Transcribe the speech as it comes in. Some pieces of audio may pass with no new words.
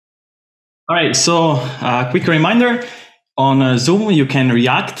All right, so quick reminder, on Zoom you can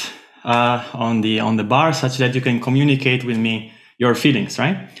react on the bar such that you can communicate with me your feelings,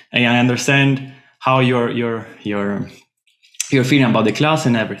 right? And I understand how you're feeling about the class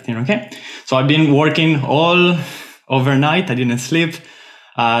and everything, okay? So I've been working all overnight, I didn't sleep,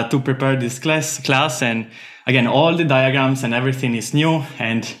 to prepare this class, and again, all the diagrams and everything is new,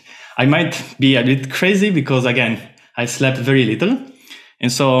 and I might be a bit crazy because again, I slept very little,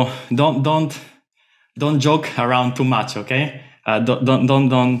 and so don't joke around too much, okay?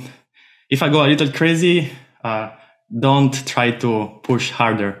 Don't. If I go a little crazy, don't try to push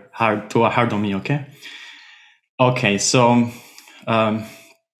hard on me, okay? Okay, so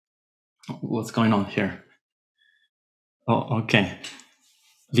what's going on here? Oh, okay.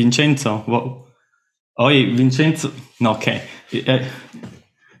 Vincenzo, what? Oi, Vincenzo. No, okay.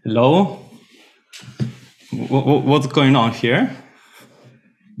 Hello. What's going on here?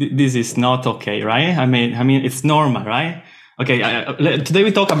 This is not okay, right? I mean, it's normal, right? Okay. Today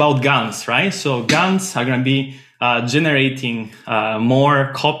we talk about GANs, right? So GANs are going to be generating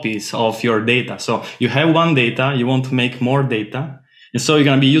more copies of your data. So you have one data, you want to make more data, and so you're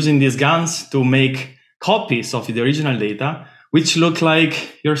going to be using these GANs to make copies of the original data, which look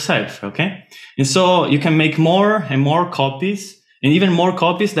like yourself, okay? And so you can make more and more copies, and even more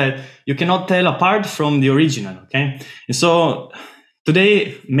copies that you cannot tell apart from the original, okay? And so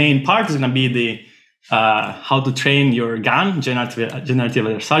today, main part is going to be the how to train your GAN, generative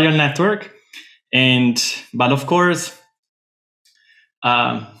adversarial network, but of course,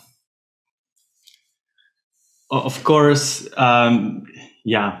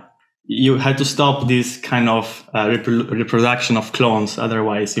 yeah. You had to stop this kind of reproduction of clones,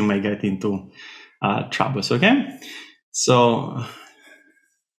 otherwise you may get into troubles, okay? So,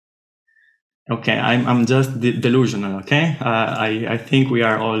 okay, I'm just delusional, okay? I think we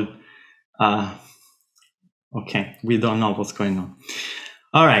are all, okay, we don't know what's going on.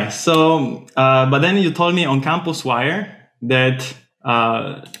 All right, so, but then you told me on Campus Wire that,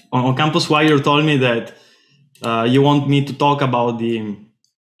 on Campus Wire you told me that you want me to talk about the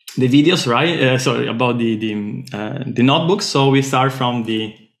videos, right? Sorry, about the notebooks. So we start from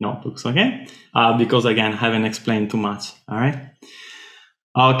the notebooks, okay? Because again, I haven't explained too much, all right?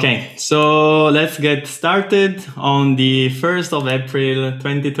 Okay, so let's get started. On the 1st of April,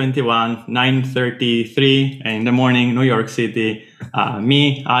 2021, 9:33 in the morning, New York City,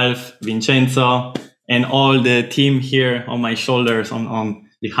 me, Alf, Vincenzo, and all the team here on my shoulders, on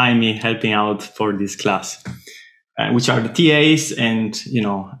behind me, helping out for this class. Which are the TAs and, you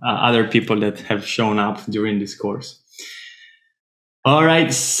know, other people that have shown up during this course. All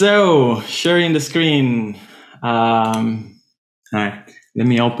right, so sharing the screen. All right, let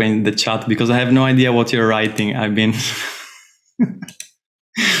me open the chat because I have no idea what you're writing. I've been...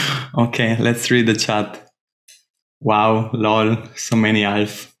 Okay, let's read the chat. Wow, lol, so many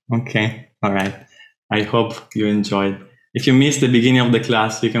Alf. Okay, all right. I hope you enjoyed. If you missed the beginning of the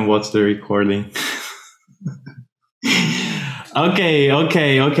class, you can watch the recording. Okay,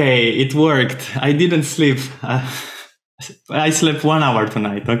 it worked. I didn't sleep. I slept 1 hour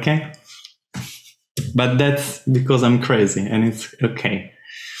tonight, okay? But that's because I'm crazy and it's okay.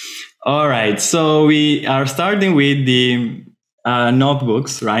 All right, so we are starting with the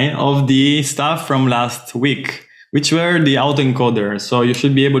notebooks, right? Of the stuff from last week, which were the autoencoder. So you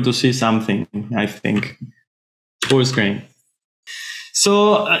should be able to see something, I think. Full screen.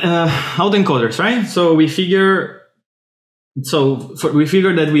 So autoencoders, right? So we figure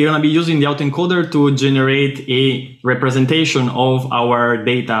that we're going to be using the autoencoder to generate a representation of our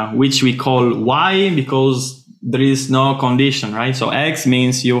data, which we call Y because there is no condition, right? So X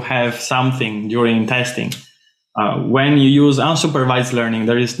means you have something during testing. When you use unsupervised learning,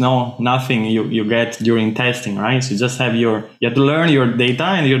 there is nothing you get during testing, right? So you just have you have to learn your data,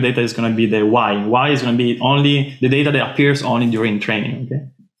 and your data is going to be the Y. Y is going to be only the data that appears only during training, okay?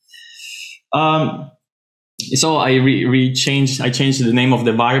 So I changed the name of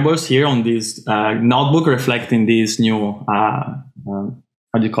the variables here on this notebook, reflecting this new, how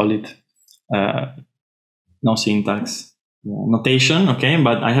do you call it? No syntax, notation, okay?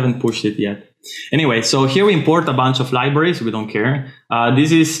 But I haven't pushed it yet. Anyway, so here we import a bunch of libraries, we don't care.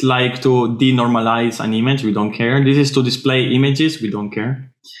 This is like to denormalize an image, we don't care. This is to display images, we don't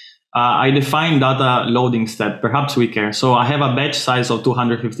care. I define data loading step, perhaps we care. So I have a batch size of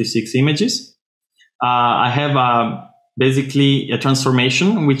 256 images. I have basically a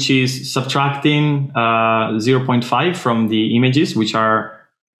transformation, which is subtracting 0.5 from the images, which are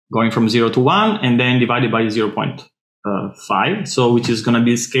going from 0 to 1, and then divided by 0.5. So which is going to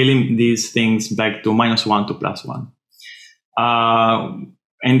be scaling these things back to -1 to +1.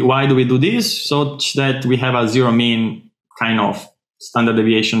 And why do we do this? Such that we have a zero mean kind of standard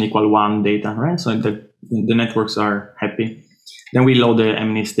deviation equal 1 data, right? So the networks are happy. Then we load the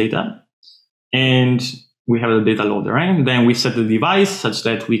MNIST data, and we have the data loader, right? Then we set the device such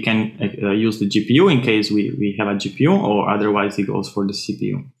that we can use the GPU in case we have a GPU, or otherwise it goes for the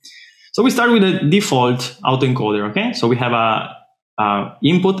CPU. So we start with the default autoencoder, okay? So we have a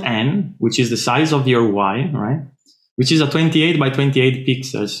input N, which is the size of your Y, right? Which is a 28 by 28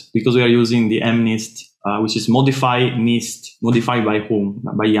 pixels, because we are using the MNIST, which is modified by whom?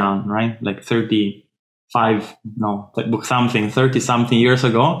 By Jan, right? Like 30 something years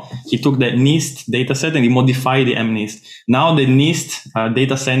ago, he took the NIST dataset and he modified the MNIST. Now the NIST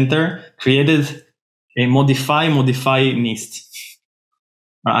data center created a modify NIST.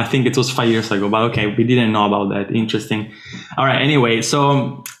 I think it was 5 years ago, but okay, we didn't know about that. Interesting. All right, anyway,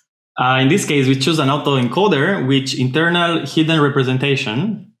 so in this case, we choose an autoencoder which internal hidden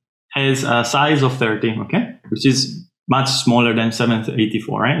representation has a size of 30, okay, which is much smaller than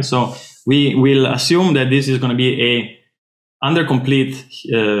 784, right? So we will assume that this is going to be a under complete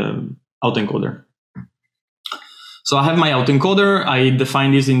autoencoder. So I have my autoencoder. I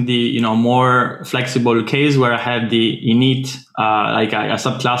define this in the more flexible case where I have the init, like I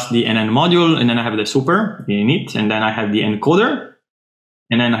subclass the NN module, and then I have the super, the init, and then I have the encoder,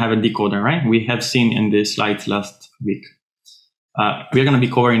 and then I have a decoder, right? We have seen in the slides last week. We're going to be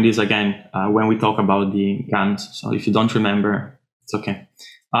covering this again when we talk about the GANs. So if you don't remember, it's okay.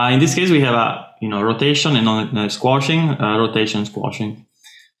 In this case, we have a rotation and squashing, rotation squashing.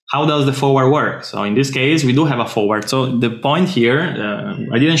 How does the forward work? So in this case, we do have a forward. So the point here,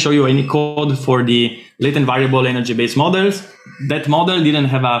 I didn't show you any code for the latent variable energy-based models. That model didn't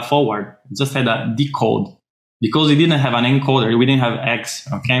have a forward, it just had a decode. Because we didn't have an encoder, we didn't have X,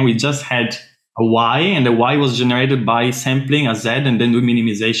 okay? We just had a Y, and the Y was generated by sampling a Z and then do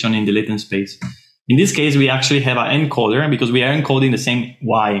minimization in the latent space. In this case, we actually have an encoder because we are encoding the same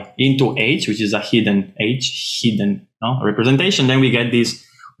Y into H, which is a hidden representation. Then we get this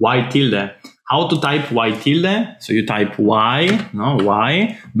Y tilde. How to type Y tilde? So you type Y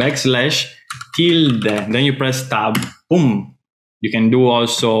backslash tilde. Then you press tab. Boom. You can do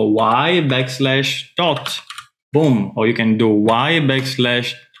also Y backslash dot. Boom. Or you can do Y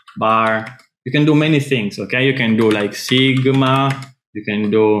backslash bar. You can do many things. Okay. You can do like sigma. You can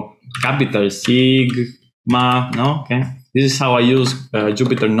do capital sigma. Okay. This is how I use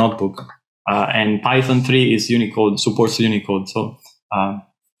Jupyter Notebook. And Python 3 is Unicode, supports Unicode. So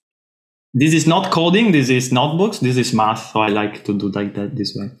this is not coding, this is notebooks, this is math, so I like to do like that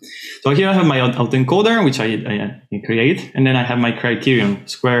this way. So here I have my autoencoder, which I create, and then I have my criterion,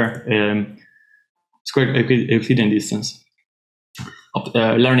 square Euclidean distance,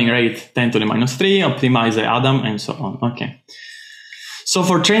 learning rate 10 to the minus 3, optimize the Adam, and so on. Okay. So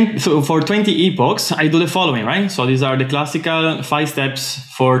for 20 epochs, I do the following, right? So these are the classical 5 steps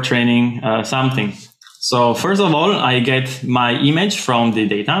for training something. So first of all, I get my image from the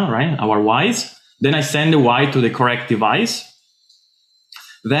data, right? Our Ys. Then I send the Y to the correct device.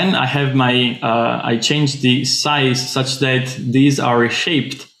 Then I have my, I change the size such that these are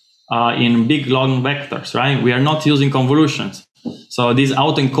reshaped in big long vectors, right? We are not using convolutions. So this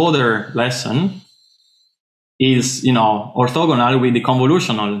autoencoder lesson is, orthogonal with the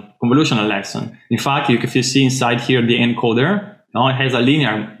convolutional lesson. In fact, if you see inside here the encoder, it has a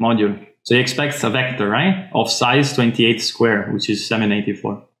linear module. So it expects a vector, right, of size 28 square, which is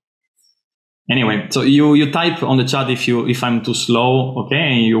 784. Anyway, so you type on the chat if I'm too slow, okay,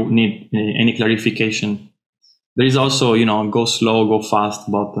 and you need any clarification. There is also, go slow, go fast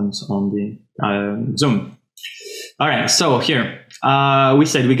buttons on the Zoom. All right, so here we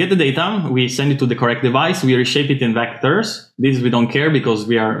said we get the data, we send it to the correct device, we reshape it in vectors. This we don't care because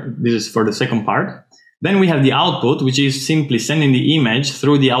this is for the second part. Then we have the output, which is simply sending the image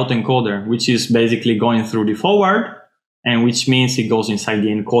through the autoencoder, which is basically going through the forward, and which means it goes inside the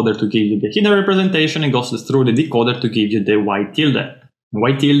encoder to give you the hidden representation and goes through the decoder to give you the Y tilde.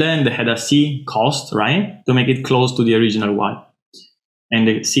 Y tilde, and they had a C cost, right, to make it close to the original Y. And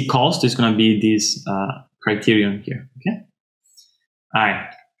the C cost is going to be this criterion here, okay? All right.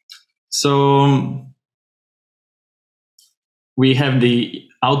 So we have the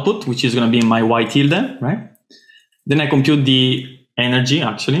output, which is going to be my Y tilde, right? Then I compute the energy,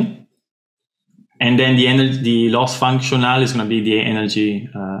 actually. And then the loss functional is going to be the energy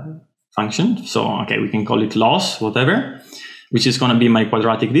function. So, okay, we can call it loss, whatever, which is going to be my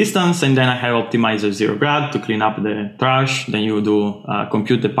quadratic distance. And then I have optimizer 0 grad to clean up the trash. Then you do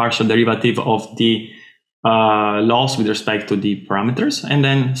compute the partial derivative of the loss with respect to the parameters, and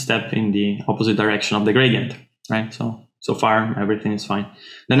then step in the opposite direction of the gradient, right? So so far everything is fine.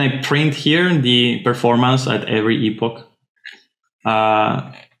 Then I print here the performance at every epoch.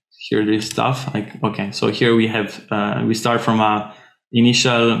 Here this stuff. Okay, so here we have we start from a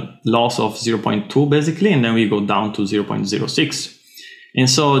initial loss of 0.2 basically, and then we go down to 0.06. And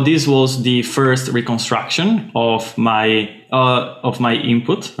so this was the first reconstruction of my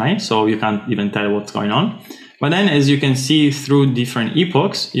input, right? So you can't even tell what's going on. But then, as you can see through different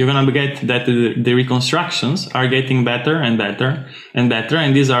epochs, you're gonna get that the reconstructions are getting better and better and better,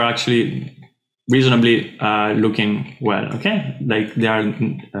 and these are actually reasonably looking well. Okay, like they are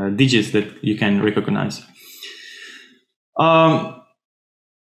digits that you can recognize.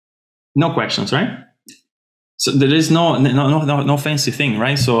 No questions, right? So there is no fancy thing,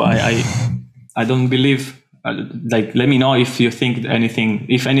 right? So I don't believe. Like, let me know if you think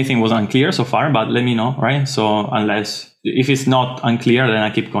if anything was unclear so far, but let me know, right? So if it's not unclear, then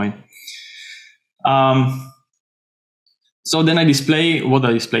I keep going. So then I display what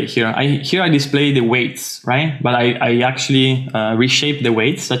I display here. Here I display the weights, right? But I actually reshape the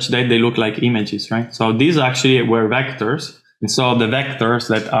weights such that they look like images, right? So these actually were vectors, and so the vectors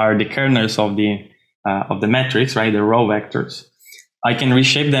that are the kernels of the matrix, right? The row vectors. I can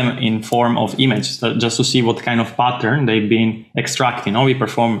reshape them in form of image just to see what kind of pattern they've been extracting. We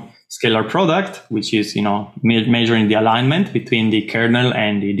perform scalar product, which is, measuring the alignment between the kernel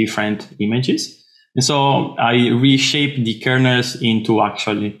and the different images. And so I reshape the kernels into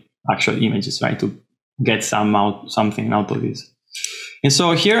actual images, right? To get something out of this. And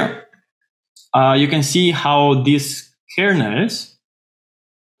so here you can see how these kernels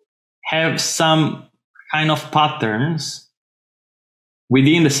have some kind of patterns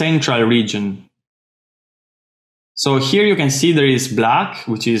within the central region. So here you can see there is black,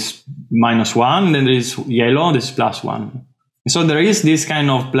 which is -1, then there is yellow, this is +1. So there is this kind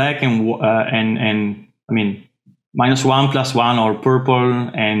of black and I mean -1, +1, or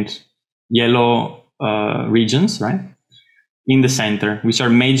purple and yellow regions, right, in the center, which are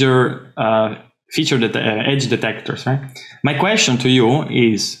major edge detectors, right? My question to you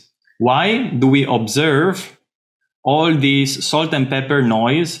is, why do we observe all these salt and pepper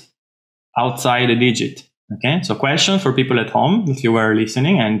noise outside a digit? Okay, so question for people at home, if you were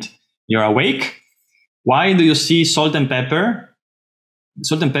listening and you're awake, why do you see salt and pepper?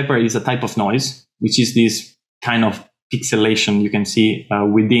 Salt and pepper is a type of noise, which is this kind of pixelation you can see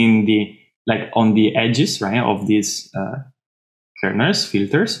within on the edges, right, of these kernels,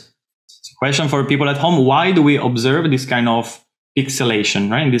 filters. So question for people at home, why do we observe this kind of pixelation,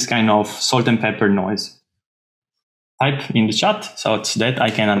 right, this kind of salt and pepper noise? Type in the chat so that I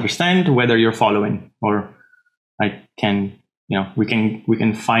can understand whether you're following, or I can, we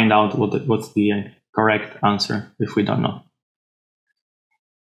can find out what's the correct answer if we don't know.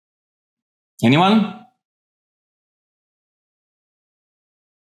 Anyone?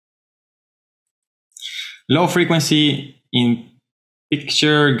 Low frequency in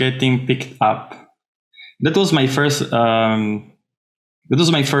picture getting picked up. That was my first.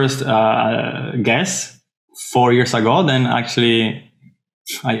 Guess 4 years ago. Then actually,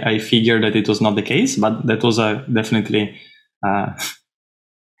 I figured that it was not the case, but that was a definitely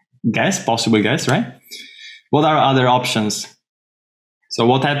possible guess, right? What are other options? So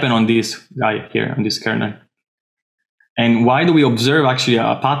what happened on this guy here, on this kernel? And why do we observe actually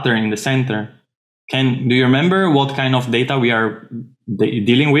a pattern in the center? Do you remember what kind of data we are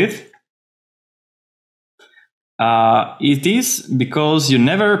dealing with? It is because you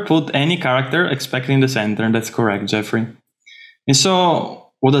never put any character expected in the center. That's correct, Jeffrey. And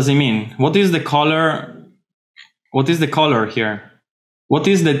so what does it mean? What is the color? What is the color here? What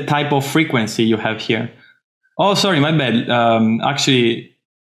is the type of frequency you have here? Oh, sorry, my bad.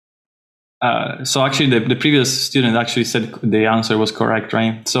 So actually the previous student actually said the answer was correct,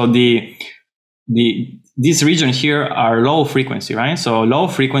 right? So this region here are low frequency, right? So low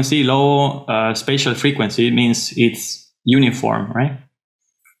frequency, low spatial frequency means it's uniform, right?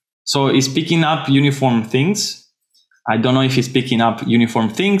 So it's picking up uniform things. I don't know if it's picking up uniform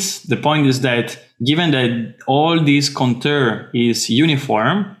things. The point is that given that all this contour is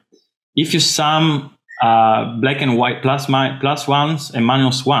uniform, if you sum black and white plus ones and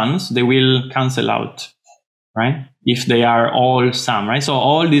minus ones, they will cancel out, right? If they are all sum, right? So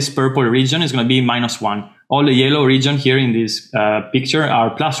all this purple region is going to be -1. All the yellow region here in this picture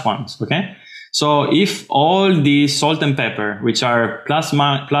are +1s, okay? So if all the salt and pepper, which are plus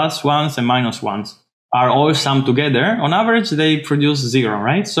ones and -1s, are all summed together, on average, they produce 0,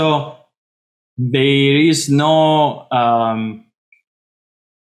 right? So there is no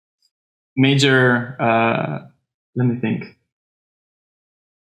major, let me think.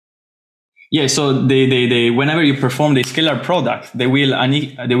 Yeah, so they whenever you perform the scalar product, they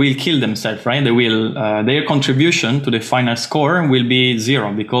will kill themselves, right? They will their contribution to the final score will be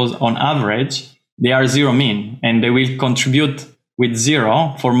 0, because on average they are 0 mean, and they will contribute with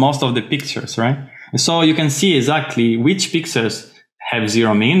 0 for most of the pictures, right? So you can see exactly which pixels have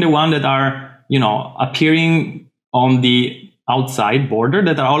 0 mean, the one that are, you know, appearing on the outside border,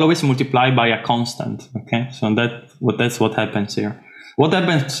 that are always multiplied by a constant. Okay, so that's what happens here. What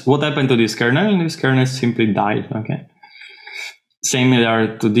happened to this kernel? This kernel simply died. Okay,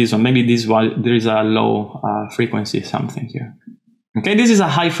 similar to this one. Maybe this one, there is a low frequency something here. Okay, this is a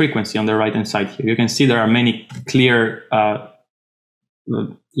high frequency on the right hand side here. You can see there are many clear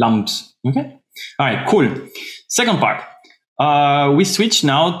lumps. Okay, all right, cool. Second part. We switch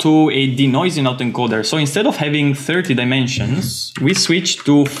now to a denoising autoencoder. So instead of having 30 dimensions, we switch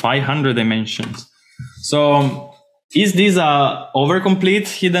to 500 dimensions. So is this a overcomplete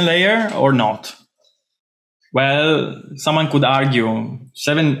hidden layer or not? Well, someone could argue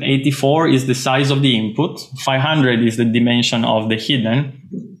 784 is the size of the input, 500 is the dimension of the hidden.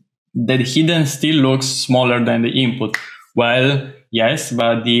 The hidden still looks smaller than the input. Well, yes,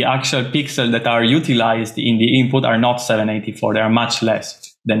 but the actual pixels that are utilized in the input are not 784. They are much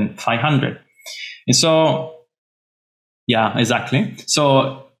less than 500. And so, yeah, exactly.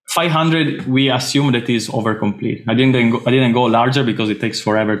 So 500, we assume that is overcomplete. I didn't go larger because it takes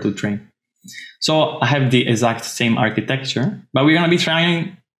forever to train. So I have the exact same architecture, but we're going to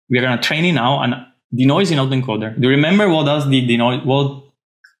train now an denoising autoencoder. Do you remember what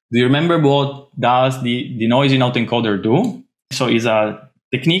does the denoising autoencoder do? So it's a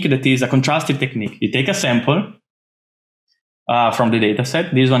technique that is a contrastive technique. You take a sample from the data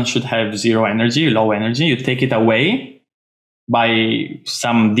set. This one should have 0 energy, low energy. You take it away by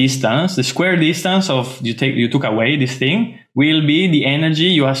some distance. The square distance of you took away this thing will be the energy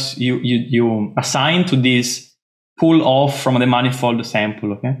you assign to this pull off from the manifold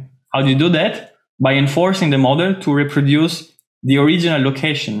sample. Okay, how do you do that? By enforcing the model to reproduce the original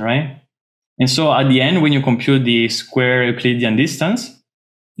location, right? And so at the end, when you compute the square Euclidean distance,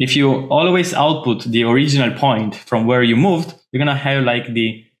 if you always output the original point from where you moved, you're gonna have like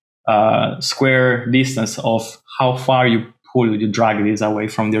the square distance of how far you drag this away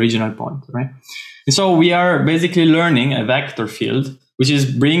from the original point, right? And so we are basically learning a vector field, which is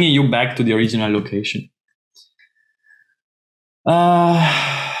bringing you back to the original location.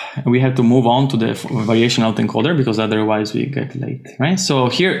 We have to move on to the variational autoencoder because otherwise we get late, right? So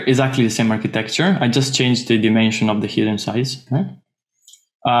here is exactly the same architecture. I just changed the dimension of the hidden size, right?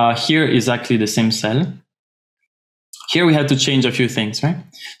 Here is actually the same cell. Here we had to change a few things, right?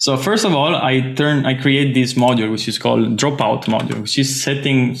 So first of all, I create this module, which is called dropout module, which is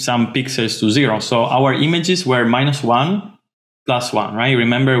setting some pixels to 0. So our images were -1, +1, right?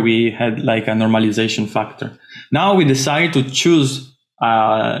 Remember we had like a normalization factor. Now we decide to choose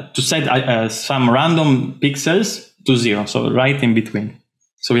to set some random pixels to 0, so right in between.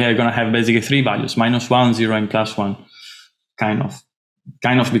 So we are going to have basically 3 values, -1, 0, and +1, kind of,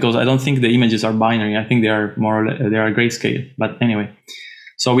 because I don't think the images are binary. I think they are more or less, they are grayscale. But anyway,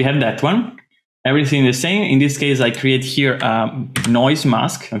 so we have that one. Everything the same. In this case, I create here a noise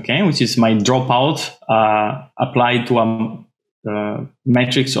mask, okay, which is my dropout applied to a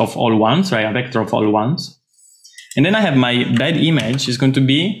matrix of all ones, right? A vector of all ones. And then I have my bad image is going to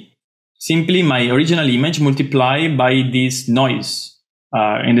be simply my original image multiplied by this noise.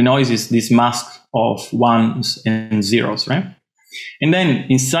 And the noise is this mask of 1s and 0s, right? And then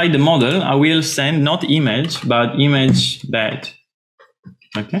inside the model, I will send not image, but image bad.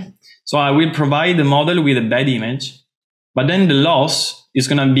 Okay. So I will provide the model with a bad image, but then the loss is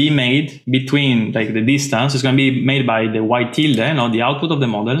going to be made between, like the distance is going to be made by the y tilde, not the output of the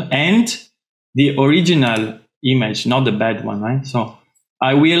model, and the original image, not the bad one, right? So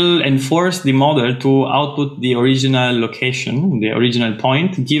I will enforce the model to output the original location, the original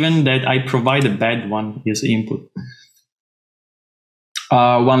point, given that I provide a bad one as input.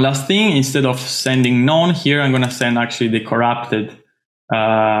 One last thing, instead of sending none here, I'm going to send actually the corrupt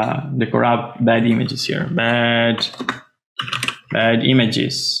bad images here. Bad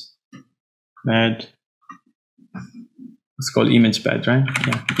images. Bad. It's called image bad, right?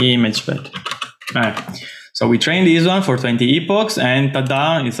 Yeah, image bad. All right. So we trained this one for 20 epochs, and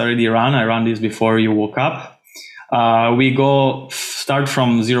tada, it's already run. I ran this before you woke up. We start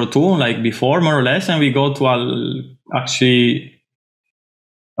from 0.2, like before, more or less, and we go to actually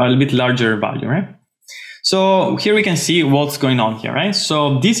a little bit larger value, right? So here we can see what's going on here, right?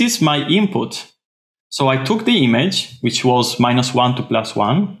 So this is my input. So I took the image, which was -1 to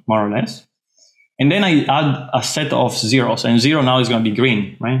 +1, more or less. And then I add a set of zeros, and 0 now is going to be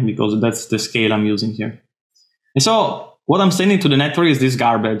green, right? Because that's the scale I'm using here. And so what I'm sending to the network is this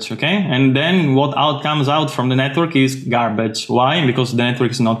garbage, okay? And then what comes out from the network is garbage. Why? Because the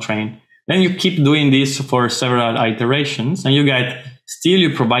network is not trained. Then you keep doing this for several iterations, and you get, still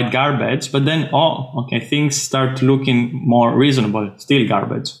you provide garbage, but then, oh, okay, things start looking more reasonable, still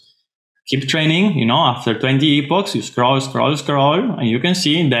garbage. Keep training, you know, after 20 epochs, you scroll, and you can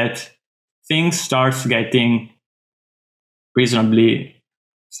see that things start getting reasonably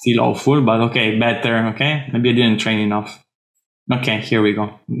still awful, but okay, better, okay? Maybe I didn't train enough. Okay, here we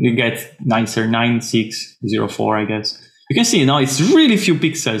go. You get nicer, 9604, I guess. You can see now it's really few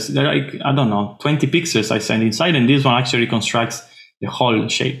pixels. They're like, I don't know, 20 pixels I send inside, and this one actually reconstructs the whole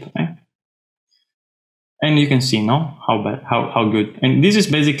shape, okay? And you can see now how good. And this is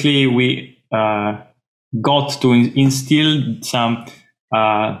basically, we got to instill some,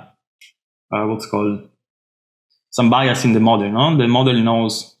 what's called, some bias in the model, no? The model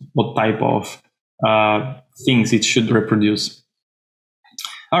knows what type of things it should reproduce.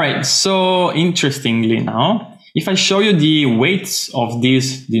 All right, so interestingly now, if I show you the weights of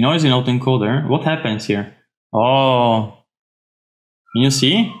this denoising autoencoder, what happens here? Oh, can you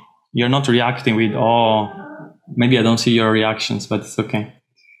see? You're not reacting with, oh, maybe I don't see your reactions, but it's okay.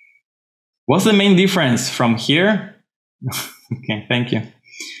 What's the main difference from here? Okay, thank you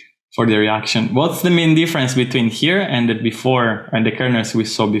for the reaction. What's the main difference between here and the before and the kernels we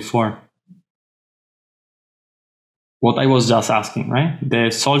saw before? What I was just asking, right? The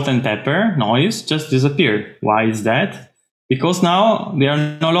salt and pepper noise just disappeared. Why is that? Because now they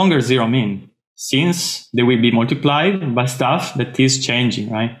are no longer zero mean, since they will be multiplied by stuff that is changing,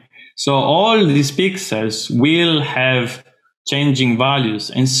 right? So all these pixels will have changing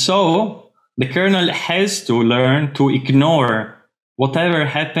values. And so the kernel has to learn to ignore whatever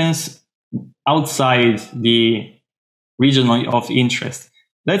happens outside the region of interest.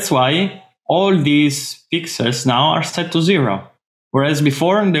 That's why all these pixels now are set to 0. Whereas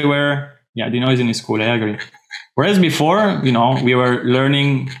before they were, yeah, denoising is cool, I agree. Whereas before, you know, we were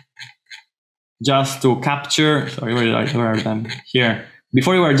learning just to capture, sorry, where are them? Here.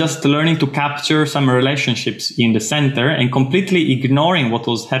 Before we were just learning to capture some relationships in the center and completely ignoring what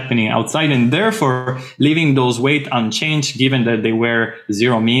was happening outside, and therefore leaving those weight unchanged, given that they were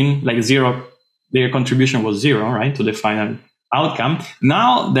zero mean, like zero, their contribution was 0, right, to the final outcome.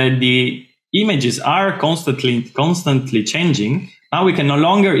 Now that the images are constantly changing, now we can no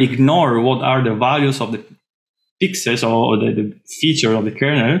longer ignore what are the values of the pixels or the feature of the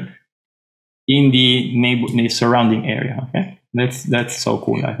kernel in the surrounding area, okay? That's so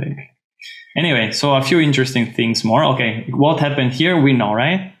cool, I think. Anyway, so a few interesting things more. Okay, what happened here, we know,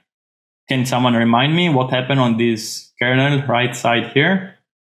 right? Can someone remind me what happened on this kernel right side here?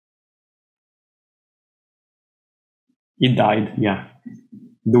 It died, yeah.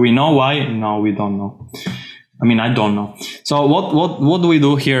 Do we know why? No, we don't know. I mean, I don't know. So what do we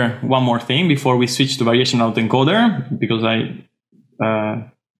do here? One more thing before we switch to variational autoencoder, because I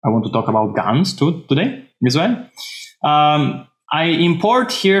want to talk about GANs too today as well. I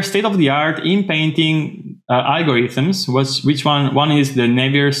import here state-of-the-art inpainting algorithms. Which one is the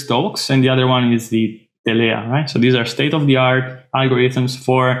Navier-Stokes and the other one is the Telea, right? So these are state-of-the-art algorithms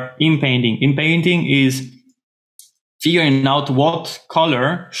for inpainting. Inpainting is figuring out what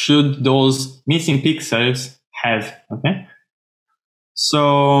color should those missing pixels have, okay?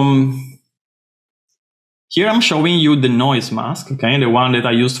 So here I'm showing you the noise mask, okay? The one that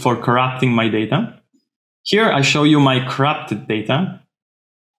I used for corrupting my data. Here I show you my corrupted data.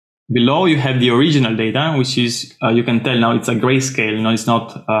 Below you have the original data, which is, you can tell now it's a grayscale, no, it's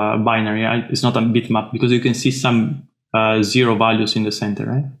not binary, it's not a bitmap, because you can see some 0 values in the center,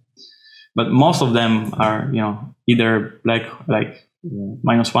 right? But most of them are, you know, either like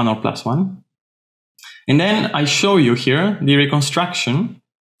 -1 or +1. And then I show you here the reconstruction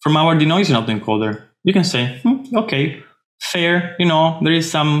from our denoising autoencoder. You can say, okay, fair, you know, there is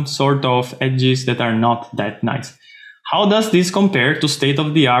some sort of edges that are not that nice. How does this compare to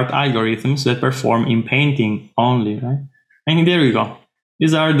state-of-the-art algorithms that perform inpainting only, right? And there we go.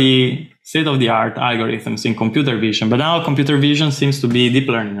 These are the state-of-the-art algorithms in computer vision. But now computer vision seems to be deep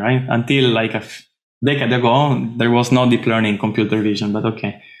learning, right? Until like a decade ago, there was no deep learning in computer vision. But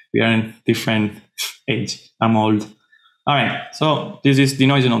okay, we are in different age. I'm old. All right, so this is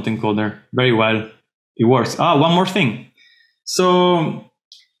denoising autoencoder. Very well, it works. One more thing. So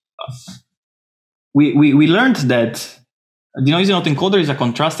we learned that denoising autoencoder is a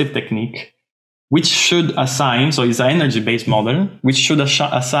contrastive technique which should assign, so it's an energy-based model, which should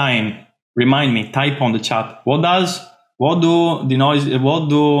assign, remind me, type on the chat, what does what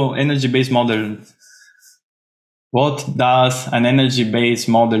do energy-based models? What does an energy-based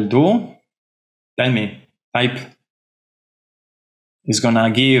model do? Tell me. Type. It's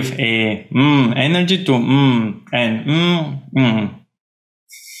gonna give a energy to and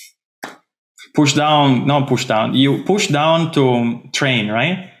push down. No, push down. You push down to train,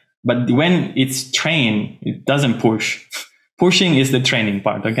 right? But when it's train, it doesn't push. Pushing is the training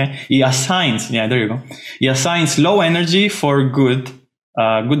part. Okay. He assigns. Yeah, there you go. He assigns low energy for good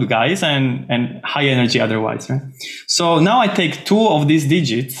guys and high energy otherwise, right? So now I take two of these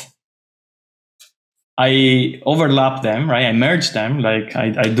digits, I overlap them, right? I merge them, like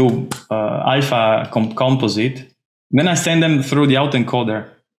I do alpha composite. Then I send them through the autoencoder.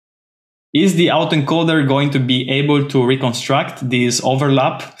 Is the autoencoder going to be able to reconstruct this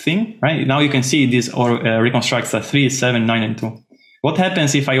overlap thing, right? Now you can see this reconstructs a 3, 7, 9, and 2. What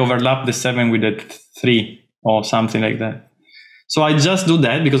happens if I overlap the 7 with the 3 or something like that? So I just do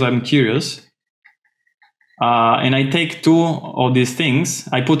that because I'm curious. And I take two of these things.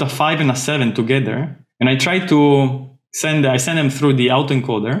 I put a 5 and a 7 together, and I try to send them through the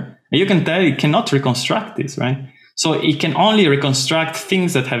autoencoder. And you can tell it cannot reconstruct this, right? So it can only reconstruct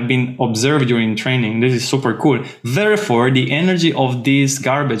things that have been observed during training. This is super cool. Therefore, the energy of this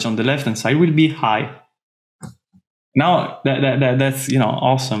garbage on the left-hand side will be high. Now that's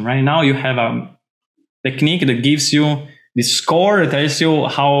awesome, right? Now you have a technique that gives you the score that tells you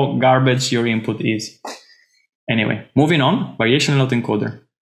how garbage your input is. Anyway, moving on, variational autoencoder.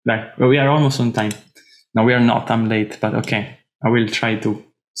 Like, we are almost on time. No, we are not, I'm late, but okay. I will try to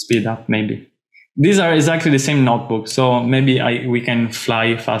speed up maybe. These are exactly the same notebook, so maybe we can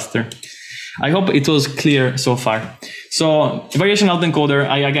fly faster. I hope it was clear so far. So variational autoencoder,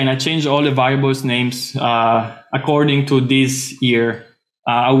 I changed all the variables names according to this year.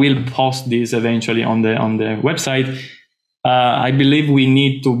 I will post this eventually on the website. I believe we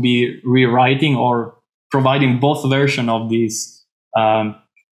need to be rewriting or providing both versions of these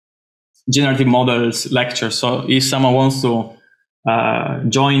generative models lectures. So if someone wants to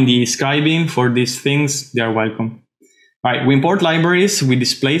join the scribing for these things, they are welcome. All right, we import libraries, we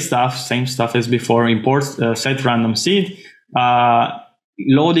display stuff, same stuff as before, import set random seed,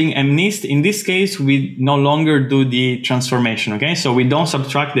 loading mnist. In this case, we no longer do the transformation, okay? So we don't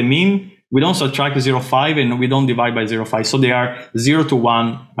subtract the mean, we don't subtract 0.5, and we don't divide by 0.5. So they are 0 to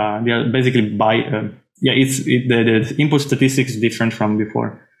 1. They are basically by, the input statistics is different from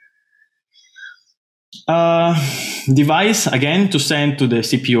before. Device, again, to send to the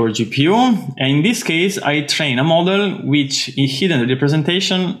CPU or GPU. And in this case, I train a model which is hidden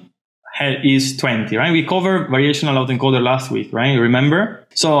representation is 20, right? We covered variational autoencoder last week, right? Remember?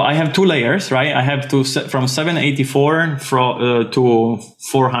 So I have two layers, right? I have to set from 784 to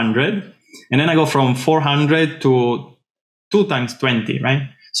 400. And then I go from 400 to 2 times 20, right?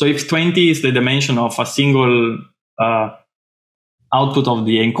 So if 20 is the dimension of a single output of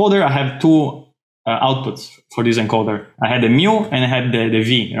the encoder, I have two outputs for this encoder. I had the mu and I had the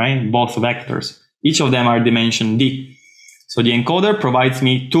v, right? Both vectors. Each of them are dimension d. So the encoder provides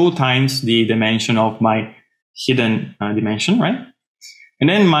me 2 times the dimension of my hidden dimension, right? And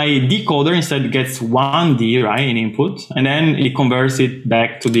then my decoder instead gets 1d, right, in input, and then it converts it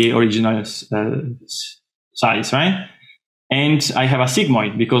back to the original size, right? And I have a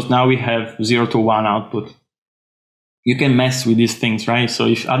sigmoid because now we have 0 to 1 output. You can mess with these things, right? So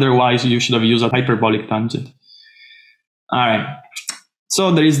if otherwise you should have used a hyperbolic tangent. All right.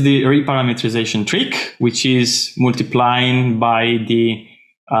 So there is the reparameterization trick, which is multiplying by the,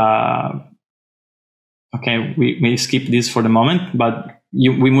 okay, we may skip this for the moment, but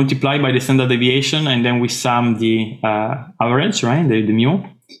we multiply by the standard deviation and then we sum the average, right? The mu.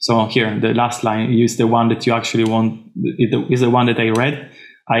 So here, the last line is the one that you actually want, is the one that I read.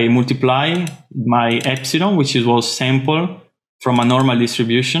 I multiply my epsilon, which was sample from a normal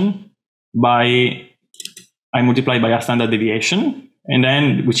distribution, I multiply by a standard deviation, and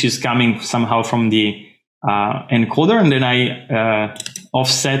then which is coming somehow from the encoder, and then I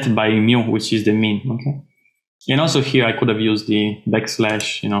offset by mu, which is the mean. Okay, and also here I could have used the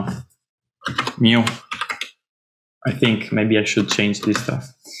backslash, mu. I think maybe I should change this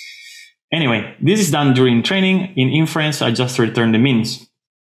stuff. Anyway, this is done during training. In inference, I just return the means.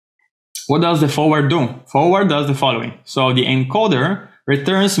 What does the forward do? Forward does the following. So the encoder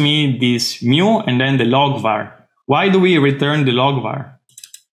returns me this mu and then the log var. Why do we return the log var?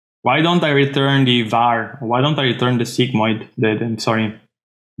 Why don't I return the var? Why don't I return the sigmoid,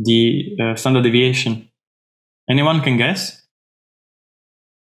 the standard deviation? Anyone can guess?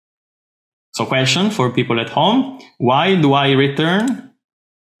 So question for people at home, why do I return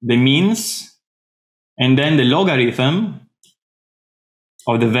the means and then the logarithm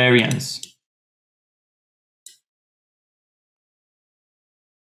of the variance.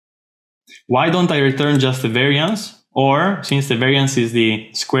 Why don't I return just the variance? Or, since the variance is the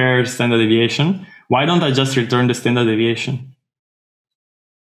square standard deviation, why don't I just return the standard deviation?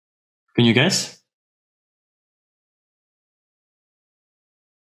 Can you guess?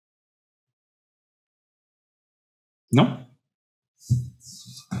 No?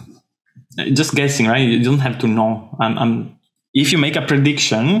 Just guessing, right? You don't have to know. If you make a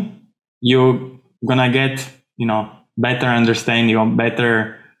prediction, you're gonna get, better understanding or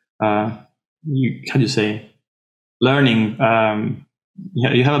better, how do you say, learning.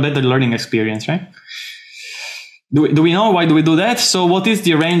 You have a better learning experience, right? Do we know why do we do that? So what is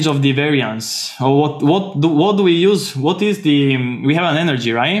the range of the variance? Or what do we use? What is we have an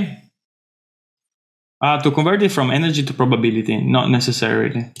energy, right? To convert it from energy to probability, not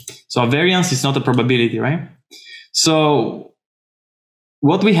necessarily. So a variance is not a probability, right? So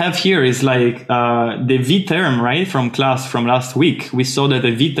what we have here is like the V term, right? From last week, we saw that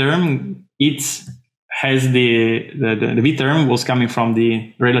the V term, the V term was coming from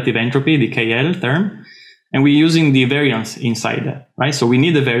the relative entropy, the KL term, and we're using the variance inside that, right? So we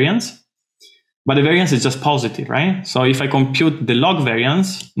need the variance, but the variance is just positive, right? So if I compute the log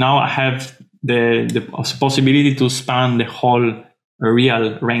variance, now I have the possibility to span the whole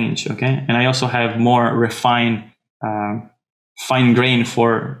real range, okay? And I also have more refined, fine grain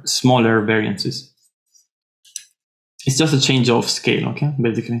for smaller variances. It's just a change of scale, okay,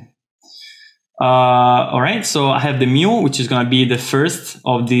 basically. All right, so I have the mu, which is going to be the first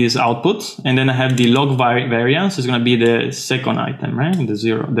of these outputs, and then I have the log variance, is going to be the second item, right?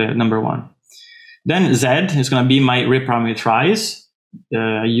 The number 1. Then Z is going to be my reparameterize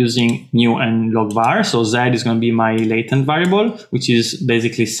using mu and log var. So Z is going to be my latent variable, which is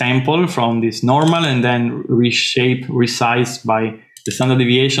basically sample from this normal and then resized by the standard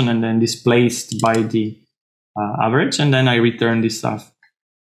deviation and then displaced by the average. And then I return this stuff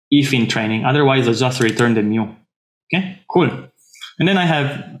if in training. Otherwise, I just return the mu. Okay, cool. And then I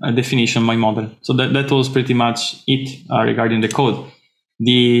have a definition of my model. So that was pretty much it regarding the code.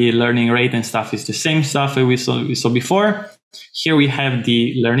 The learning rate and stuff is the same stuff we saw before. Here we have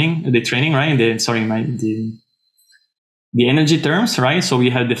the training, right? The energy terms, right? So we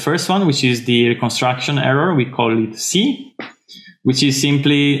have the first one, which is the reconstruction error. We call it C, which is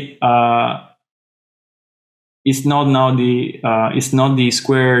simply it's not the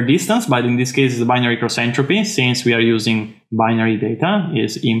square distance, but in this case, it's the binary cross entropy, since we are using binary data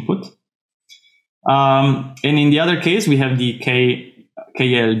as input. And in the other case, we have the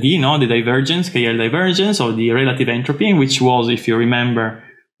KLD, the divergence, KL divergence, or the relative entropy, which was, if you remember,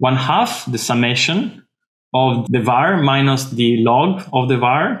 1/2 the summation of the var minus the log of the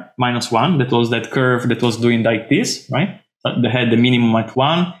var minus 1. That was that curve that was doing like this, right? They had the minimum at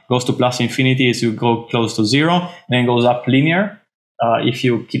 1, goes to plus infinity as you go close to 0, then goes up linear if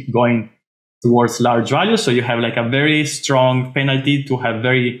you keep going towards large values. So you have like a very strong penalty to have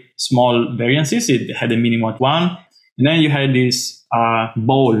very small variances. It had a minimum at 1. And then you had this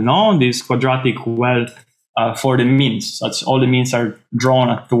bowl, this quadratic well for the means, such all the means are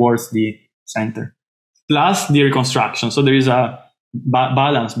drawn towards the center, plus the reconstruction. So there is a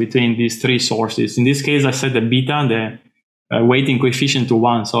balance between these three sources. In this case, I set the beta, the weighting coefficient to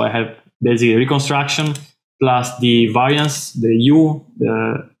 1. So I have basically reconstruction plus the variance, the U,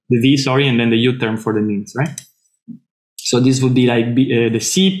 the V, sorry, and then the U term for the means, right? So this would be like the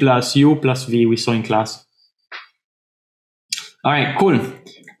C plus U plus V we saw in class. All right, cool.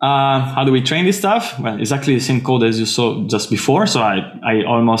 How do we train this stuff? Well, exactly the same code as you saw just before. So I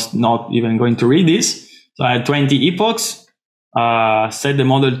almost not even going to read this. So I had 20 epochs, set the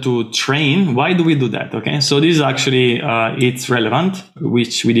model to train. Why do we do that? Okay, so this is actually, it's relevant,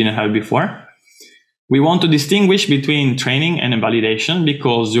 which we didn't have before. We want to distinguish between training and validation,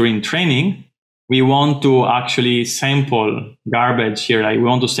 because during training, we want to actually sample garbage here. Like we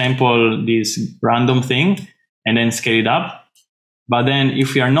want to sample this random thing and then scale it up. But then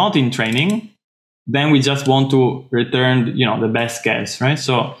if we are not in training, then we just want to return, the best guess, right?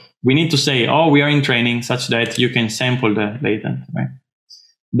 So we need to say, oh, we are in training such that you can sample the latent, right?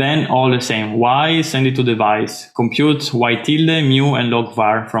 Then all the same, y, send it to device, compute y tilde, mu, and log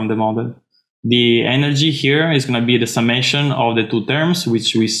var from the model. The energy here is going to be the summation of the two terms,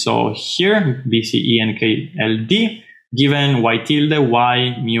 which we saw here, BCE and KLD, given y tilde,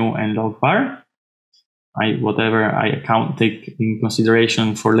 y, mu, and log var. Whatever I take in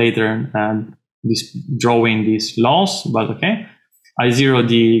consideration for later, drawing these laws, but okay. I zero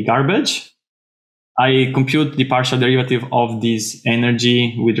the garbage, I compute the partial derivative of this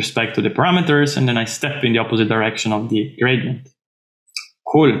energy with respect to the parameters, and then I step in the opposite direction of the gradient.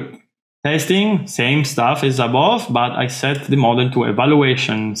 Cool. Testing, same stuff as above, but I set the model to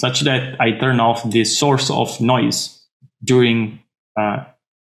evaluation such that I turn off the source of noise during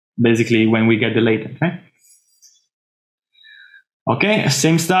basically when we get the latent. Okay,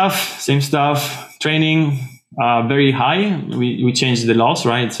 same stuff, training, very high. We changed the loss,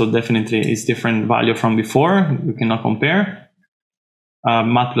 right? So definitely it's different value from before. You cannot compare.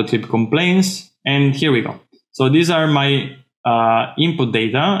 Matplotlib complaints, and here we go. So these are my input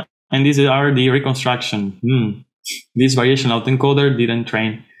data, and these are the reconstruction. This variational autoencoder didn't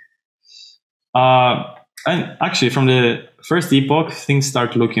train. And actually, from the first epoch, things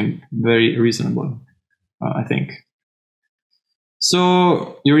start looking very reasonable, I think.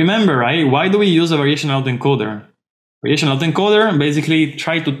 So you remember, right? Why do we use a variational autoencoder? Variational autoencoder basically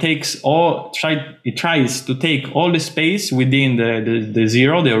tries to take all the space within the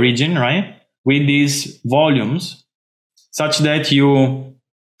zero, the origin, right? With these volumes, such that you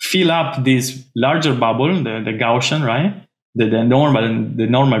fill up this larger bubble, the Gaussian, right? The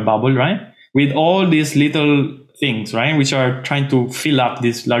normal bubble, right? With all these little things, right? Which are trying to fill up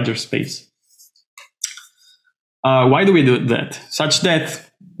this larger space. Why do we do that? Such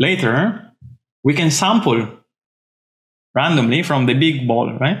that later we can sample randomly from the big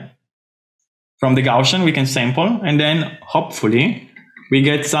ball, right? From the Gaussian we can sample, and then hopefully we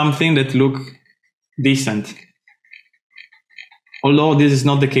get something that look decent. Although this is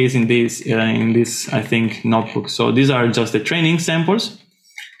not the case in this I think notebook. So these are just the training samples,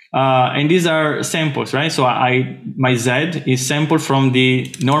 and these are samples, right? So my Z is sampled from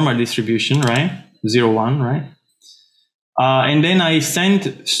the normal distribution, right? 0, 1, right? And then I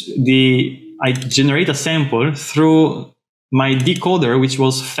generate a sample through my decoder, which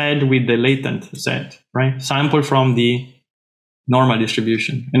was fed with the latent Z, right? Sample from the normal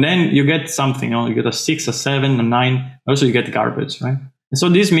distribution. And then you get something, you get a 6, a 7, a 9, also you get garbage, right? And so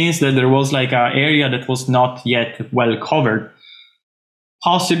this means that there was like an area that was not yet well covered.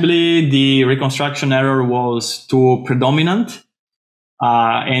 Possibly the reconstruction error was too predominant,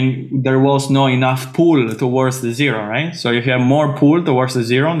 and there was no enough pull towards the zero, right? So if you have more pull towards the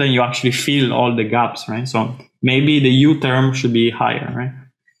zero, then you actually fill all the gaps, right? So maybe the U term should be higher, right?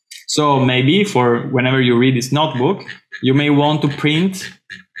 So maybe for whenever you read this notebook, you may want to print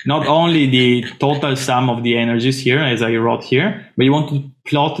not only the total sum of the energies here, as I wrote here, but you want to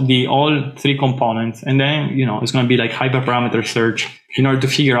plot all three components. And then, it's going to be like hyperparameter search in order to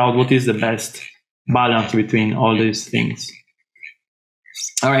figure out what is the best balance between all these things.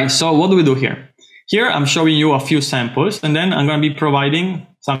 All right, so what do we do here? Here, I'm showing you a few samples, and then I'm going to be providing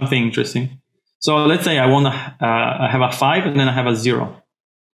something interesting. So let's say I want to have a 5, and then I have a 0.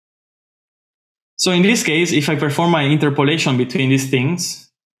 So in this case, if I perform my interpolation between these things,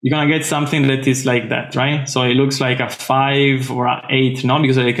 you're going to get something that is like that, right? So it looks like a 5 or an 8, no?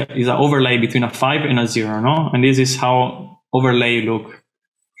 Because it's an overlay between a 5 and a 0, no? And this is how overlay look.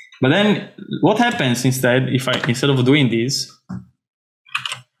 But then what happens instead, if instead of doing this,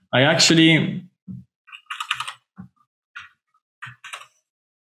 I actually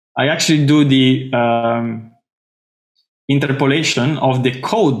do the interpolation of the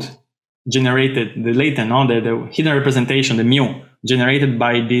code generated, the latent, the hidden representation, the mu, generated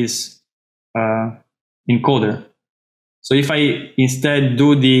by this encoder. So if I instead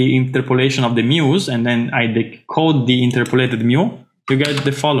do the interpolation of the mu's and then I decode the interpolated mu, you get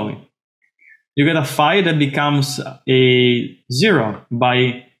the following. You get a phi that becomes a 0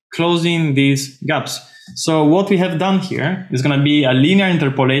 by closing these gaps. So what we have done here is going to be a linear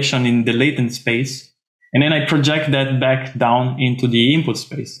interpolation in the latent space, and then I project that back down into the input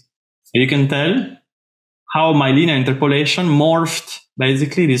space. You can tell how my linear interpolation morphed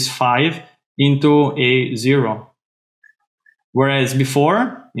basically this 5 into a 0. Whereas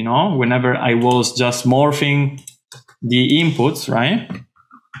before, whenever I was just morphing the inputs, right?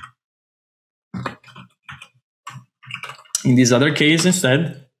 In this other case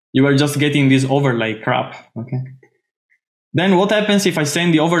instead, you are just getting this overlay crap, okay? Then what happens if I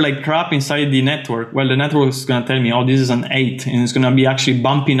send the overlay crap inside the network? Well, the network is going to tell me, oh, this is an 8, and it's going to be actually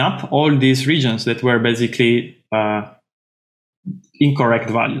bumping up all these regions that were basically incorrect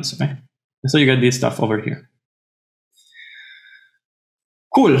values, right? And so you get this stuff over here.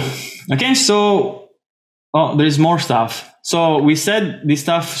 Cool. Okay, so there is more stuff. So we said this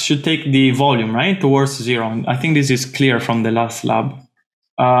stuff should take the volume, right, towards 0. I think this is clear from the last lab.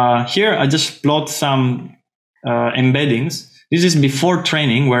 Here I just plot some embeddings. This is before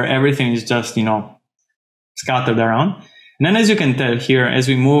training, where everything is just, scattered around. And then, as you can tell here, as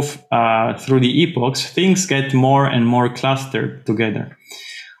we move through the epochs, things get more and more clustered together.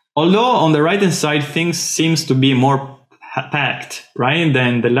 Although on the right-hand side, things seems to be more packed, right,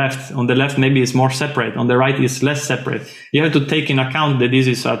 than the left. On the left, maybe it's more separate. On the right, it's less separate. You have to take in account that this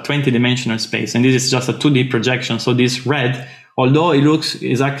is a 20-dimensional space, and this is just a 2D projection. So this red, although it looks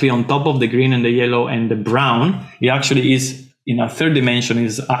exactly on top of the green and the yellow and the brown, it actually is in a third dimension,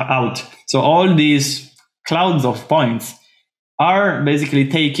 is out. So all these clouds of points are basically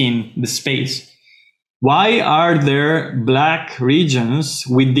taking the space. Why are there black regions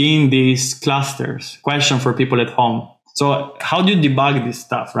within these clusters? Question for people at home. So how do you debug this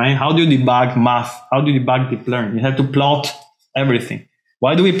stuff, right? How do you debug math? How do you debug deep learning? You have to plot everything.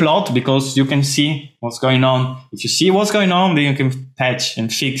 Why do we plot? Because you can see what's going on. If you see what's going on, then you can patch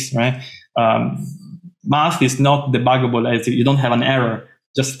and fix, right? Math is not debuggable, as you don't have an error.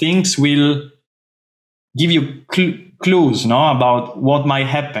 Just things will give you clues, no, about what might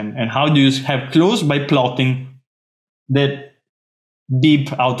happen. And how do you have clues? By plotting the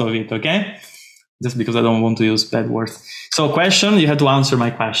deep out of it, okay? Just because I don't want to use bad words. So question, you have to answer my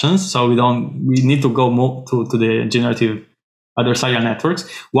questions. So we need to go more to the generative adversarial networks.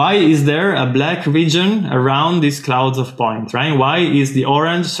 Why is there a black region around these clouds of points, right? Why is the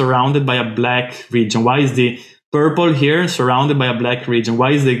orange surrounded by a black region? Why is the purple here surrounded by a black region?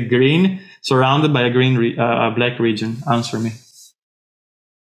 Why is the green surrounded by a black region? Answer me.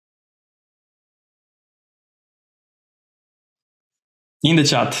 In the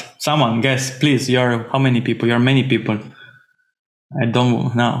chat, someone guess, please. You're how many people? You're many people. I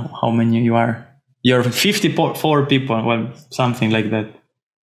don't know how many you are. You're 54 people. Well, something like that.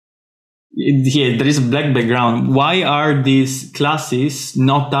 Here, there is a black background. Why are these classes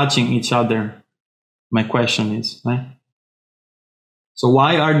not touching each other? My question is, right? So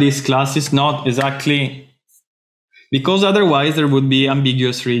why are these classes not exactly? Because otherwise there would be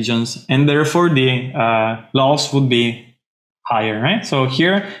ambiguous regions, and therefore the loss would be higher, right? So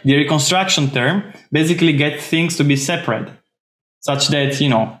here, the reconstruction term basically gets things to be separate, such that, you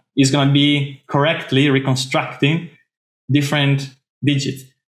know, it's going to be correctly reconstructing different digits.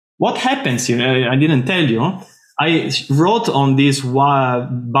 What happens here? I didn't tell you. I wrote on this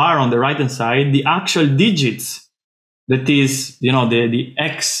bar on the right-hand side the actual digits. That is, you know, the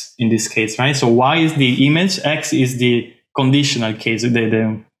X in this case, right? So Y is the image, X is the conditional case.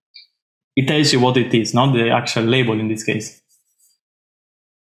 It tells you what it is, not the actual label in this case.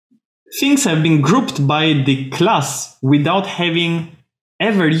 Things have been grouped by the class without having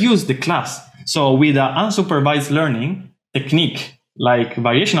ever used the class. So with an unsupervised learning technique like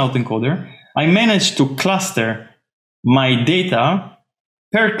variational autoencoder, I managed to cluster my data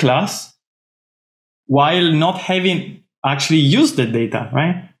per class while not having actually used the data,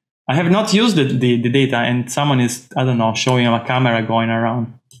 right? I have not used the data, and someone is, I don't know, showing a camera going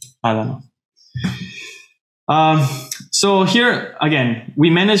around. I don't know. So here, again,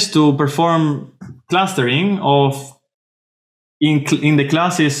 we managed to perform clustering of in the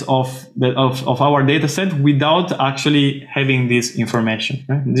classes of our data set without actually having this information.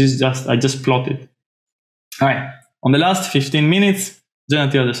 Right? This is just, I just plotted. All right, on the last 15 minutes,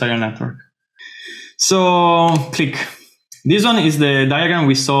 generative adversarial network. So click. This one is the diagram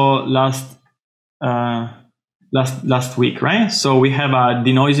we saw last week, right? So we have a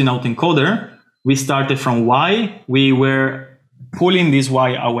denoising autoencoder. We started from Y. We were pulling this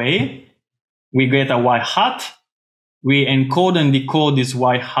Y away. We get a Y hat. We encode and decode this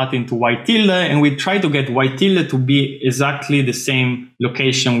Y hat into Y tilde, and we try to get Y tilde to be exactly the same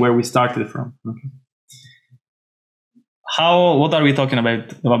location where we started from. Okay. What are we talking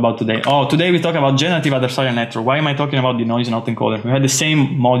about today? Oh, today we talk about generative adversarial network. Why am I talking about denoising autoencoder? We had the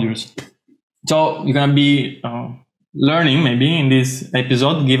same modules. So you're going to be learning maybe in this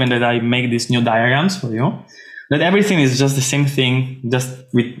episode, given that I make these new diagrams for you, that everything is just the same thing, just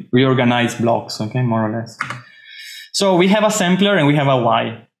with reorganized blocks, okay, more or less. So we have a sampler and we have a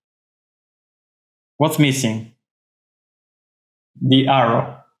Y. What's missing? The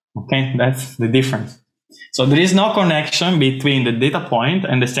arrow, okay, that's the difference. So there is no connection between the data point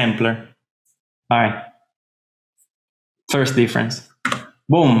and the sampler. All right, first difference.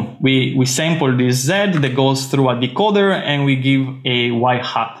 Boom, we sample this Z that goes through a decoder and we give a Y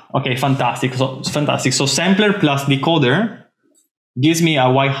hat. Okay, fantastic. So sampler plus decoder gives me a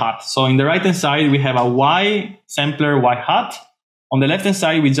Y hat. So in the right hand side, we have a Y sampler Y hat. On the left hand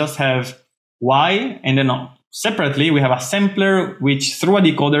side, we just have Y, and then separately, we have a sampler which through a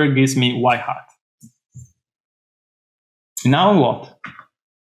decoder gives me Y hat. Now what?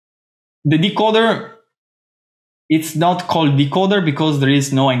 The decoder it's not called decoder because there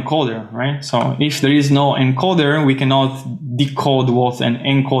is no encoder, right? So if there is no encoder, we cannot decode what an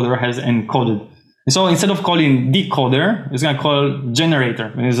encoder has encoded. So instead of calling decoder, it's going to call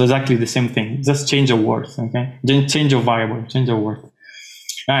generator. It's exactly the same thing. Just change a word, okay? Change a variable, change a word. All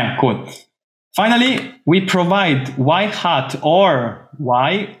right, cool. Finally, we provide y hat or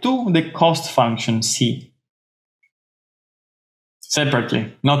y to the cost function c.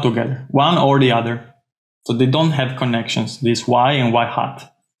 Separately, not together, one or the other. So they don't have connections, this y and y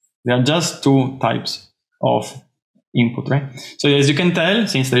hat. They are just two types of input, right? So as you can tell,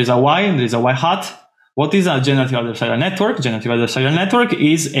 since there is a y and there is a y hat, what is a generative adversarial network? Generative adversarial network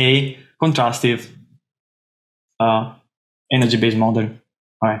is a contrastive energy-based model.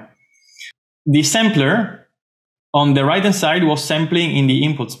 All right. The sampler on the right-hand side was sampling in the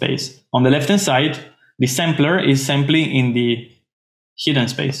input space. On the left-hand side, the sampler is sampling in the hidden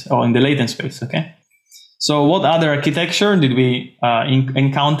space or in the latent space, okay? So what other architecture did we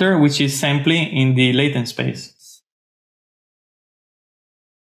encounter which is sampling in the latent space?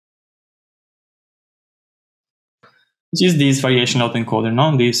 Which is this variational autoencoder,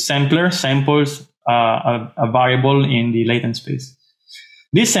 no? The sampler samples a variable in the latent space.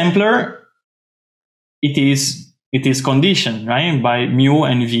 This sampler, it is conditioned, right, by mu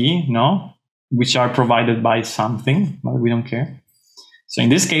and v, no, which are provided by something, but we don't care. So in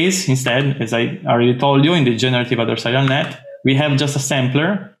this case, instead, as I already told you, in the generative adversarial net, we have just a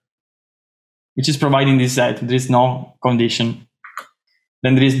sampler, which is providing this z. There is no condition.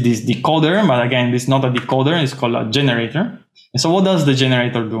 Then there is this decoder, but again, this is not a decoder, it's called a generator. And so what does the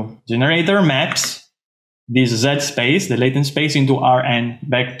generator do? Generator maps this z space, the latent space, into Rn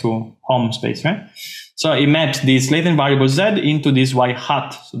back to home space, right? So it maps this latent variable z into this y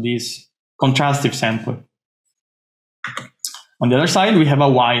hat, so this contrastive sample. On the other side, we have a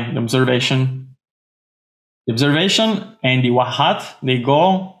y, the observation. The observation and the y hat, they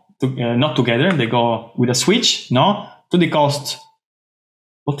go to, not together, they go with a switch, no, to the cost.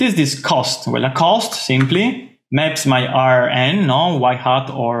 What is this cost? Well, a cost simply maps my Rn, no, y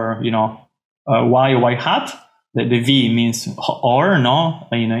hat or, you know, y hat. The v means or, no,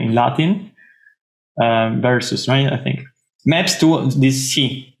 in Latin, versus, right, I think. Maps to this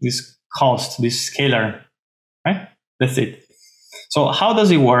c, this cost, this scalar, right? That's it. So how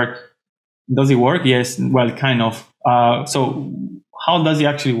does it work? Does it work? Yes, well, kind of. So how does it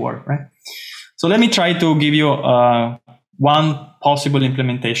actually work, right? So let me try to give you one possible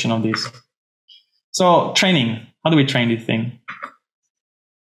implementation of this. So training, how do we train this thing?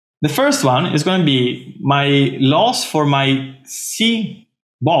 The first one is going to be my loss for my C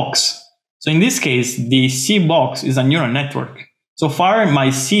box. So in this case, the C box is a neural network. So far, my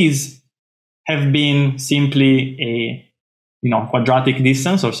C's have been simply a quadratic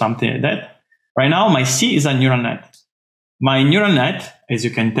distance or something like that. Right now, my C is a neural net. My neural net, as you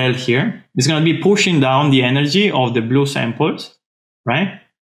can tell here, is going to be pushing down the energy of the blue samples, right?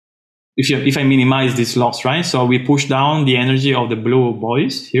 If I minimize this loss, right? So we push down the energy of the blue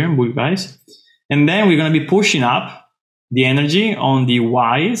boys here, blue guys. And then we're going to be pushing up the energy on the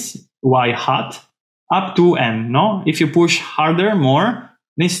y hat, up to m, no? If you push harder, more,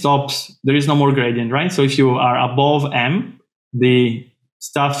 then it stops. There is no more gradient, right? So if you are above m, the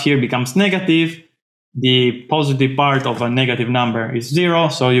stuff here becomes negative. The positive part of a negative number is 0,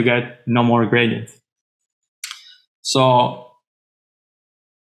 so you get no more gradient. So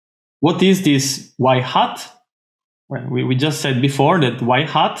what is this y hat? Well, we just said before that y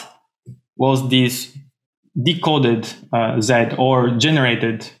hat was this decoded z or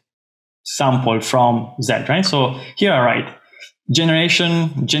generated sample from z, right? So here I write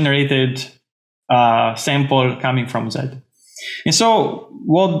generated sample coming from z. And so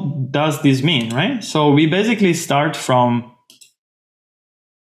what does this mean, right? So we basically start from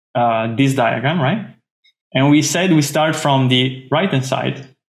this diagram, right? And we said we start from the right-hand side.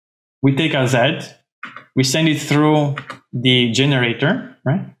 We take a z, we send it through the generator,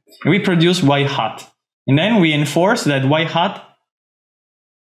 right? And we produce y hat. And then we enforce that y hat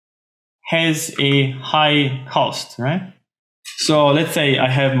has a high cost, right? So let's say I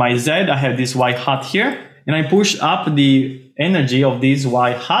have my z, I have this y hat here, and I push up the energy of this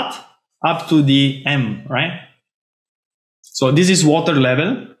y hat up to the m, right? So this is water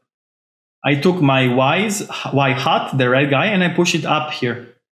level. I took my y hat, the red guy, and I push it up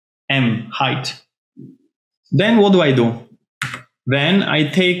here, m height. Then what do? Then I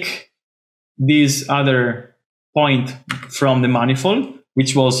take this other point from the manifold,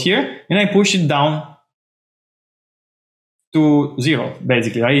 which was here, and I push it down to 0,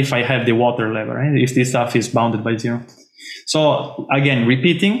 basically, right? If I have the water level, right? If this stuff is bounded by 0. So again,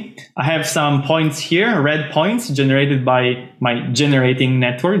 repeating, I have some points here, red points generated by my generating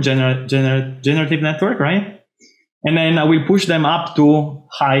network, generative network, right? And then I will push them up to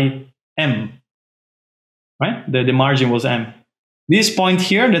high M, right? The margin was M. This point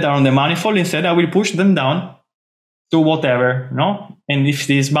here that are on the manifold, instead I will push them down to whatever, no? And if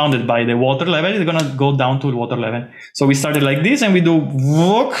it is bounded by the water level, it's gonna go down to the water level. So we started like this, and we do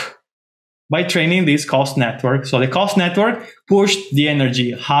work by training this cost network. So the cost network pushed the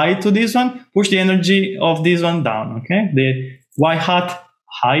energy high to this one, pushed the energy of this one down, okay? The y hat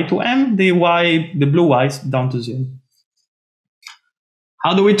high to M, the blue y's down to 0.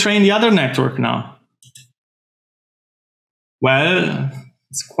 How do we train the other network now? Well,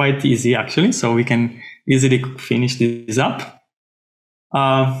 it's quite easy actually, so we can easily finish this up.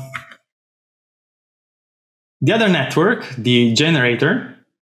 The other network, the generator,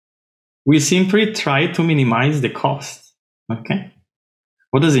 we simply try to minimize the cost, okay?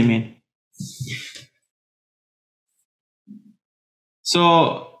 What does it mean?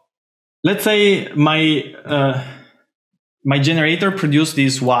 So let's say my generator produced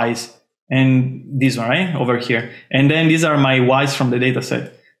these y's and this one, right, over here. And then these are my y's from the data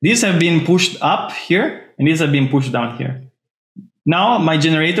set. These have been pushed up here, and these have been pushed down here. Now my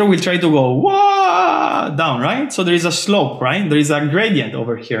generator will try to go down, right? So there is a slope, right? There is a gradient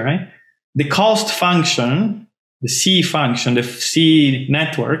over here, right? The cost function, the C function, the C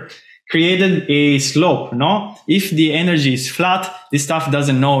network, created a slope, no? If the energy is flat, this stuff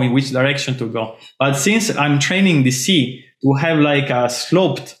doesn't know in which direction to go. But since I'm training the C to have like a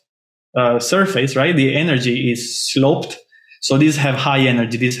sloped surface, right? The energy is sloped. So these have high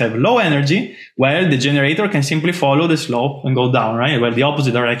energy, these have low energy. Well, the generator can simply follow the slope and go down, right? Well, the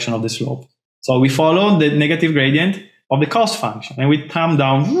opposite direction of the slope. So we follow the negative gradient of the cost function, and we come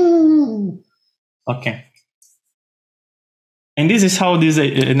down. Okay. And this is how these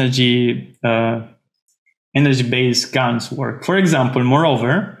energy-based GANs work. For example,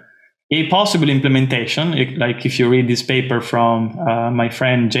 moreover, a possible implementation, like if you read this paper from my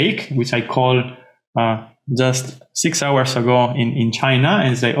friend Jake, which I called just 6 hours ago in China,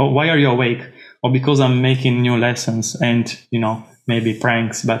 and say, oh, why are you awake? Or because I'm making new lessons and, you know, maybe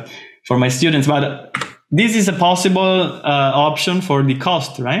pranks, but for my students. But this is a possible option for the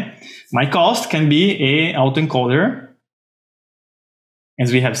cost, right? My cost can be a autoencoder,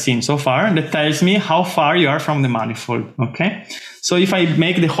 as we have seen so far, that tells me how far you are from the manifold, okay? So if I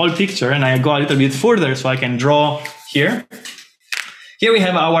make the whole picture and I go a little bit further so I can draw here. Here we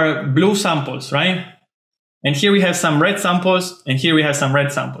have our blue samples, right? And here we have some red samples, and here we have some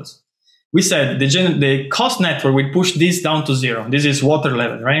red samples. We said the cost network will push this down to 0. This is water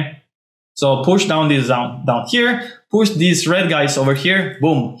level, right? So push down this down here, push these red guys over here,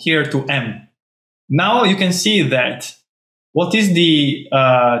 boom, here to M. Now you can see that what is the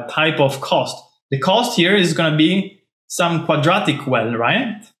type of cost? The cost here is going to be some quadratic well,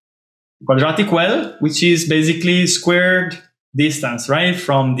 right? Quadratic well, which is basically squared distance, right,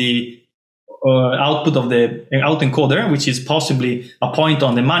 from the output of the autoencoder, which is possibly a point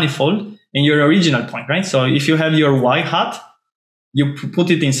on the manifold, and your original point, right? So if you have your y hat, you put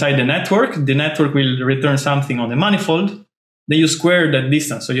it inside the network will return something on the manifold, then you square that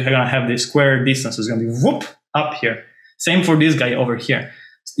distance. So you're going to have the square distance. So it's going to be whoop up here. Same for this guy over here.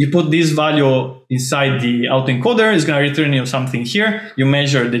 You put this value inside the autoencoder, it's going to return you something here. You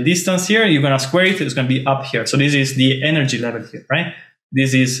measure the distance here, you're going to square it, it's going to be up here. So this is the energy level here, right?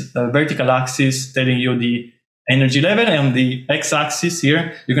 This is a vertical axis telling you the energy level, and the x-axis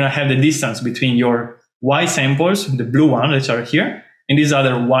here, you're going to have the distance between your y samples, the blue one that are here, and these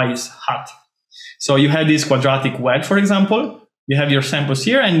other y's hat. So you have this quadratic well, for example. You have your samples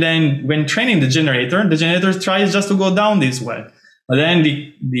here, and then when training the generator tries just to go down this well. But then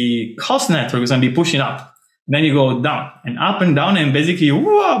the cost network is going to be pushing up. Then you go down, and basically,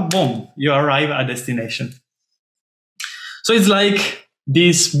 whoa, boom, you arrive at destination. So it's like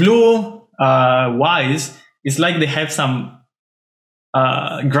these blue y's, it's like they have some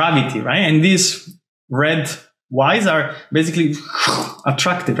gravity, right? And these red y's are basically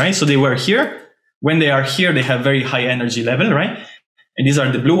attracted, right? So they were here. When they are here, they have very high energy level, right? And these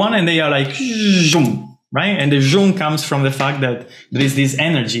are the blue one, and they are like zoom, right? And the zoom comes from the fact that there is this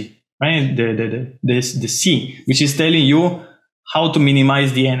energy, right? The C, which is telling you how to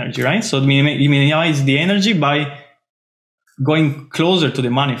minimize the energy, right? So you minimize the energy by going closer to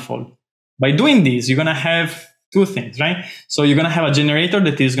the manifold. By doing this, you're going to have two things, right? So you're going to have a generator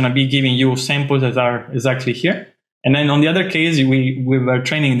that is going to be giving you samples that are exactly here. And then on the other case, we were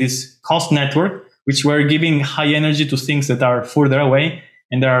training this cost network, which were giving high energy to things that are further away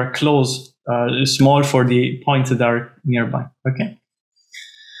and they are close small for the points that are nearby. Okay.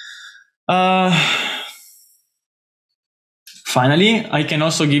 Finally, I can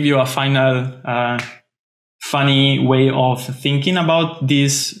also give you a final funny way of thinking about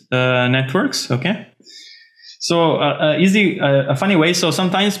these networks. Okay. So a funny way. So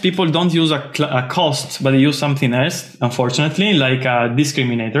sometimes people don't use a cost, but they use something else, unfortunately, like a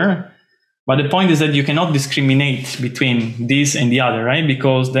discriminator. But the point is that you cannot discriminate between this and the other, right?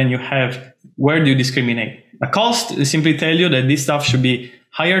 Because then you have, where do you discriminate? A cost is simply tell you that this stuff should be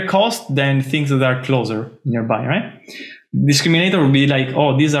higher cost than things that are closer nearby, right? Discriminator would be like,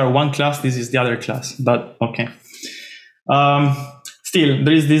 oh, these are one class, this is the other class, but okay. Still,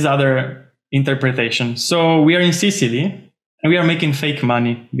 there is this other interpretation. So we are in Sicily and we are making fake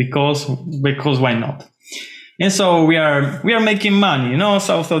money because why not? And so we are making money,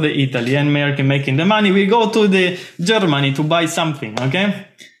 south of the Italy, and making the money. We go to the Germany to buy something, okay?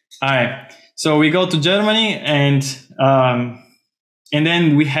 All right. So we go to Germany, and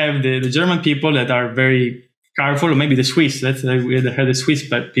then we have the German people that are very careful, or maybe the Swiss. Let's say we have the Swiss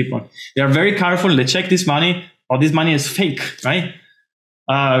people. They are very careful. They check this money. Oh, this money is fake, right?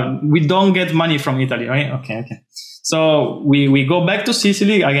 We don't get money from Italy, right? Okay. So we go back to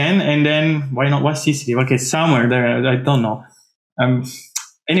Sicily again, and then why not? What's Sicily? Okay, somewhere there. I don't know.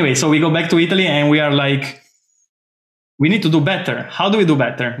 Anyway, so we go back to Italy, and we are like, we need to do better. How do we do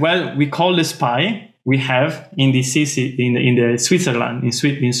better? Well, we call the spy we have in the Switzerland,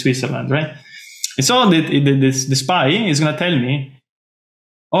 in Switzerland, right? And so the spy is going to tell me,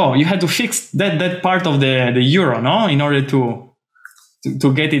 oh, you had to fix that part of the euro, no, in order to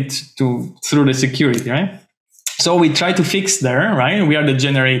get it through the security, right? So we try to fix there, right? We are the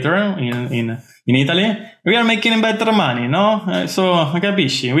generator in Italy. We are making better money, no? So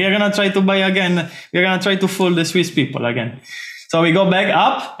capisci? We are gonna try to buy again. We are gonna try to fool the Swiss people again. So we go back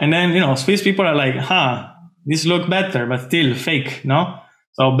up, and then Swiss people are like, this look better, but still fake, no?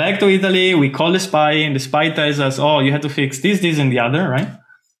 So back to Italy, we call the spy, and the spy tells us, oh, you have to fix this, and the other, right?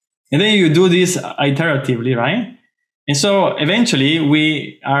 And then you do this iteratively, right? And so eventually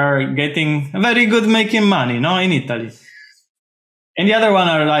we are getting very good making money, no, in Italy. And the other one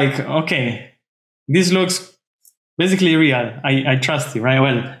are like, okay, this looks basically real. I trust you, right?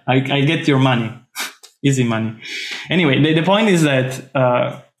 Well, I get your money, easy money. Anyway, the point is that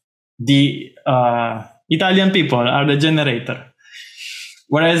the Italian people are the generator,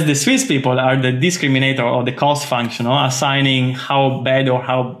 whereas the Swiss people are the discriminator or the cost function, assigning how bad or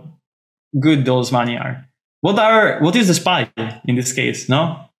how good those money are. What is the spy in this case?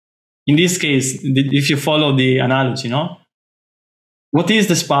 No, in this case, if you follow the analogy, no, what is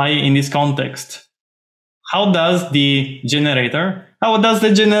the spy in this context? How does the generator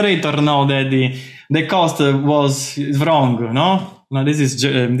know that the cost was wrong? No, this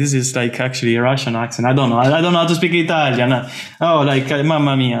is like actually a Russian accent. I don't know. I don't know how to speak Italian. Oh, like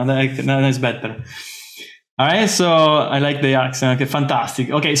mamma mia, that's better. All right, so I like the accent. Okay, fantastic.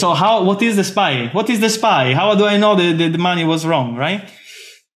 Okay, so what is the spy? What is the spy? How do I know that the money was wrong, right?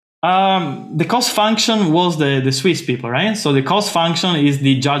 The cost function was the Swiss people, right? So the cost function is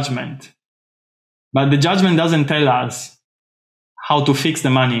the judgment. But the judgment doesn't tell us how to fix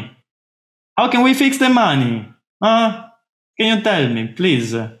the money. How can we fix the money? Can you tell me,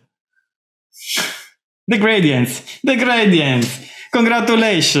 please? The gradients.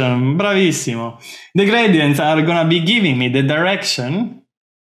 Congratulations, bravissimo. The gradients are going to be giving me the direction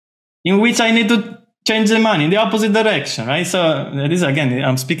in which I need to change the money in the opposite direction, right? So this again,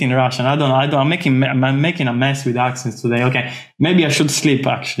 I'm speaking Russian. I'm making a mess with accents today. Okay, maybe I should sleep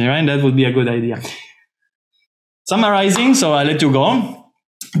actually, right? That would be a good idea. Summarizing, so I'll let you go.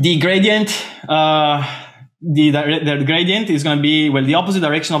 The gradient, the gradient is going to be, well, the opposite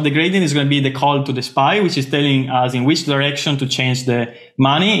direction of the gradient is going to be the call to the spy, which is telling us in which direction to change the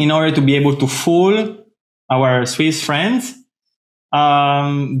money in order to be able to fool our Swiss friends.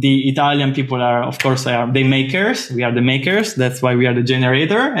 The Italian people are, of course, the makers. We are the makers. That's why we are the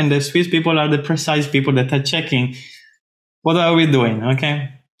generator. And the Swiss people are the precise people that are checking what are we doing, okay?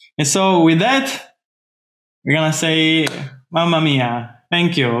 And so with that, we're going to say, mamma mia,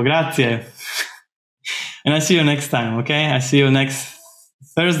 thank you, grazie. And I see you next time, okay? I see you next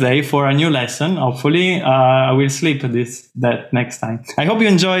Thursday for a new lesson. Hopefully, I will sleep that next time. I hope you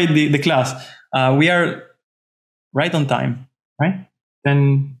enjoyed the class. We are right on time, right?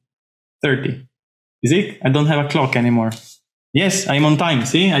 10:30. Is it? I don't have a clock anymore. Yes, I'm on time.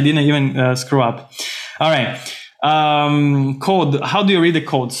 See, I didn't even screw up. All right. Code. How do you read the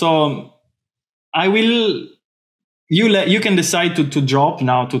code? So I will. You can decide to drop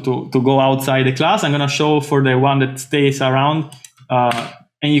now to go outside the class. I'm going to show for the one that stays around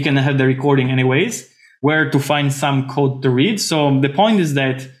and you can have the recording anyways, where to find some code to read. So the point is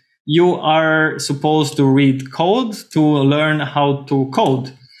that you are supposed to read code to learn how to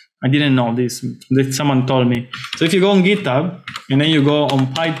code. I didn't know this, that someone told me. So if you go on GitHub and then you go on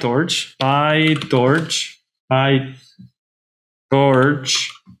PyTorch,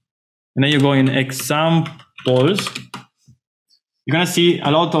 and then you go in examples, you're gonna see a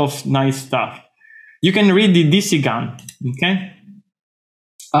lot of nice stuff. You can read the DC GAN, okay?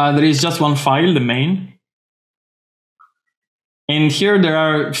 There is just one file, the main. And here there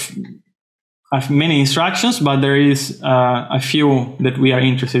are many instructions, but there is a few that we are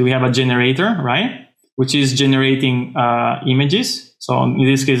interested. We have a generator, right? Which is generating images. So in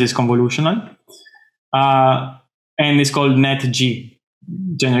this case, it's convolutional. And it's called netG,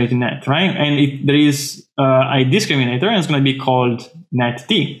 generating net, right? And there is a discriminator, and it's going to be called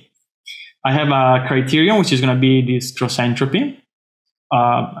netT. I have a criterion, which is going to be this cross entropy,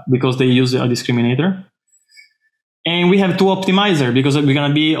 because they use a discriminator. And we have two optimizers, because we're going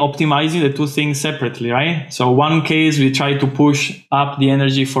to be optimizing the two things separately, right? So one case, we try to push up the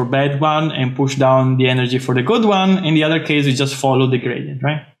energy for bad one and push down the energy for the good one. In the other case, we just follow the gradient,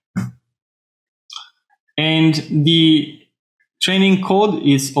 right? And the training code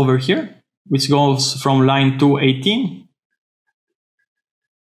is over here, which goes from line 218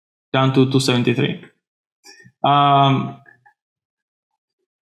 down to 273.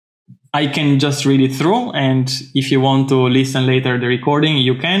 I can just read it through, and if you want to listen later the recording,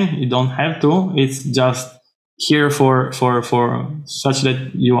 you can. You don't have to. It's just here for such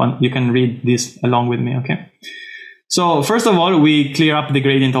that you can read this along with me. Okay. So first of all, we clear up the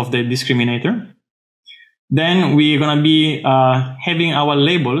gradient of the discriminator. Then we're gonna be having our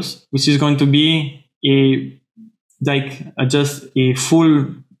labels, which is going to be just a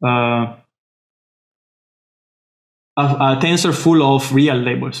full a tensor full of real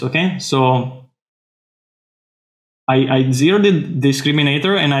labels, okay? So I zero the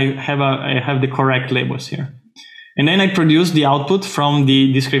discriminator, and I have the correct labels here. And then I produce the output from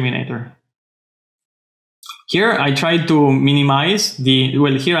the discriminator. Here I try to minimize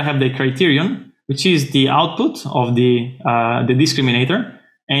well, here I have the criterion, which is the output of the discriminator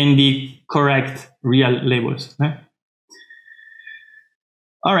and the correct real labels, okay?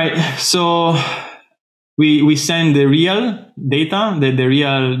 All right, so we send the real data, the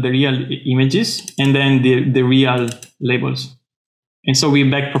real images, and then the real labels. And so we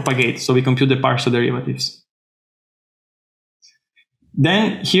backpropagate, so we compute the partial derivatives.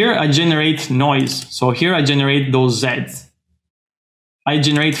 Then here I generate noise. So here I generate those Zs. I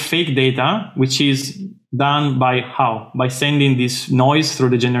generate fake data, which is done by how? By sending this noise through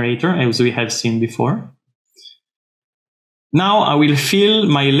the generator, as we have seen before. Now I will fill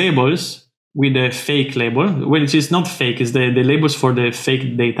my labels with a fake label, which is not fake, is the labels for the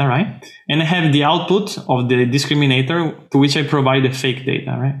fake data, right? And I have the output of the discriminator to which I provide the fake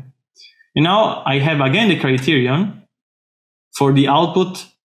data, right? And now I have again the criterion for the output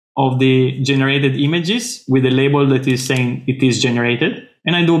of the generated images with the label that is saying it is generated,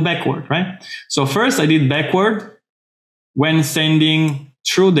 and I do backward, right? So first I did backward when sending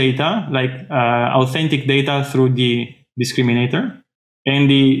true data, like authentic data through the discriminator. And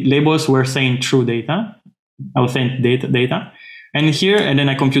the labels were saying true data, authentic data. And here, and then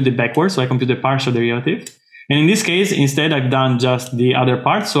I compute it backwards, so I compute the partial derivative. And in this case, instead, I've done just the other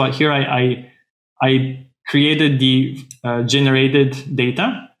part. So here I created the generated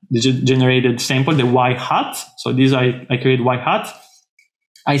data, the generated sample, the y hat. So these I create y hat.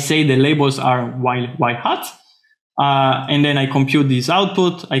 I say the labels are y hat. And then I compute this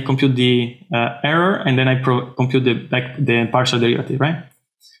output, I compute the error, and then I compute the partial derivative, right?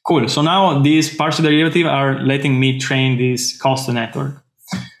 Cool. So now these partial derivatives are letting me train this cost network.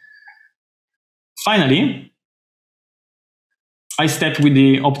 Finally, I step with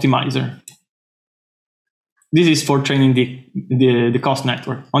the optimizer. This is for training the cost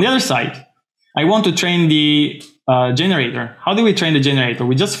network. On the other side, I want to train the generator. How do we train the generator?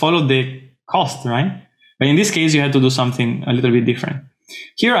 We just follow the cost, right? But in this case, you have to do something a little bit different.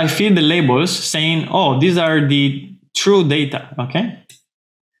 Here, I feed the labels saying, oh, these are the true data, okay?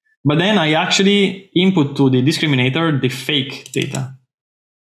 But then I actually input to the discriminator the fake data.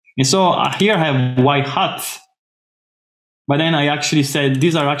 And so here I have y hat, but then I actually said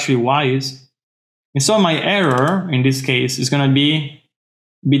these are actually y's. And so my error in this case is going to be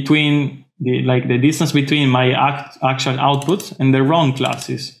between the distance between my actual output and the wrong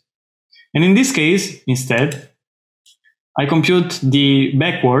classes. And in this case, instead, I compute the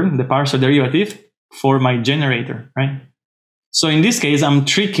backward, the partial derivative, for my generator, right? So in this case, I'm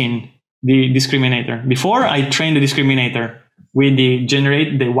tricking the discriminator. Before I trained the discriminator with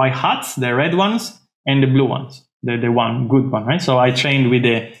the white hats, the red ones, and the blue ones, the one good one, right? So I trained with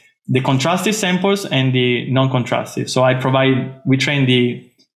the contrastive samples and the non-contrastive. So we train the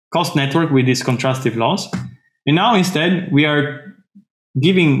cost network with these contrastive laws. And now instead we are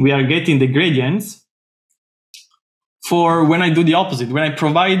getting the gradients for when I do the opposite. When I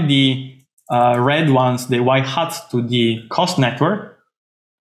provide the red ones, the white hats, to the cost network,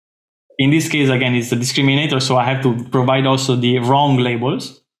 in this case, again, it's a discriminator, so I have to provide also the wrong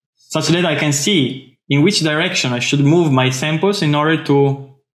labels, such that I can see in which direction I should move my samples in order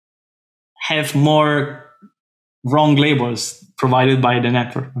to have more wrong labels provided by the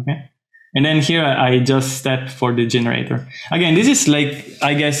network, okay? And then here I just step for the generator. Again, this is like,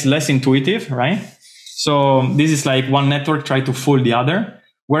 I guess, less intuitive, right? So this is like one network try to fool the other,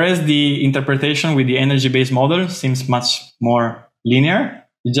 whereas the interpretation with the energy-based model seems much more linear.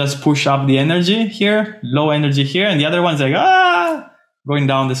 You just push up the energy here, low energy here, and the other one's like, going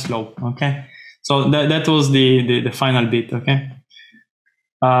down the slope, okay? So that was the final bit, okay?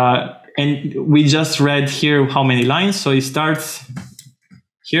 And we just read here how many lines. So it starts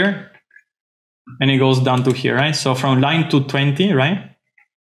here, and it goes down to here, right? So from line 220, right,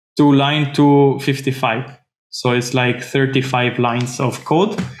 to line 255. So it's like 35 lines of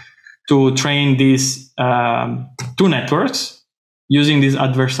code to train these two networks using this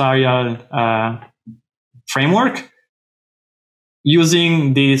adversarial framework,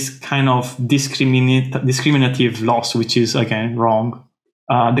 using this kind of discriminative loss, which is, again, wrong.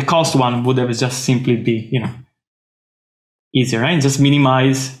 The cost one would have just simply be, easier, right? Just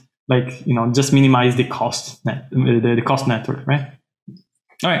minimize, just minimize the cost, the cost network, right?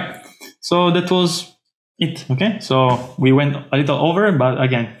 All right. So that was it. Okay. So we went a little over, but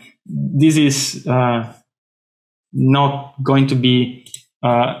again, this is not going to be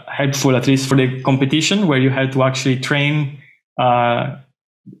helpful, at least for the competition, where you have to actually train on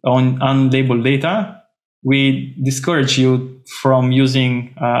unlabeled data. We discourage you from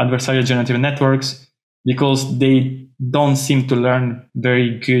using adversarial generative networks because they don't seem to learn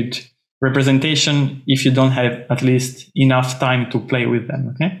very good representation if you don't have at least enough time to play with them,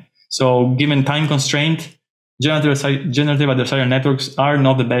 okay? So given time constraint, generative adversarial networks are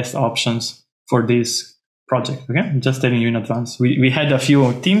not the best options for this project, okay? I'm just telling you in advance. We had a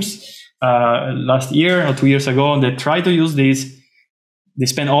few teams last year or 2 years ago that tried to use this. They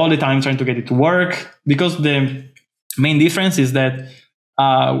spend all the time trying to get it to work, because the main difference is that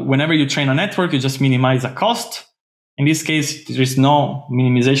whenever you train a network, you just minimize a cost. In this case, there is no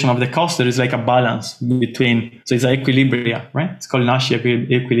minimization of the cost. There is like a balance between, so it's an equilibria, right? It's called Nash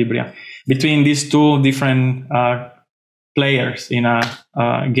equilibria, between these two different players in a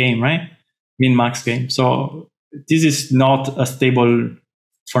game, right? Min-max game. So this is not a stable,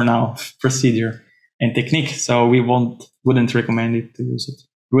 for now, procedure and technique. So we wouldn't recommend it to use it.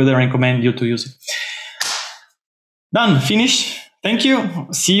 We would recommend you to use it. Done, finished. Thank you.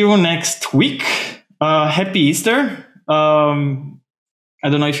 See you next week. Happy Easter. I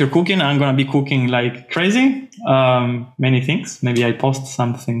don't know if you're cooking. I'm going to be cooking like crazy. Many things. Maybe I post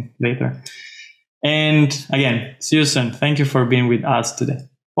something later. And again, see you soon. Thank you for being with us today.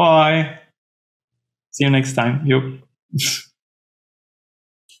 Bye. See you next time.